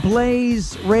same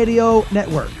Blaze Radio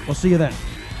Network. We'll see you then.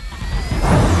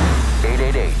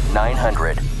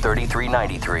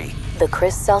 888-900-3393. The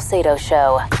Chris Salcedo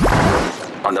Show.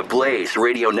 On the Blaze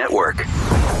Radio Network.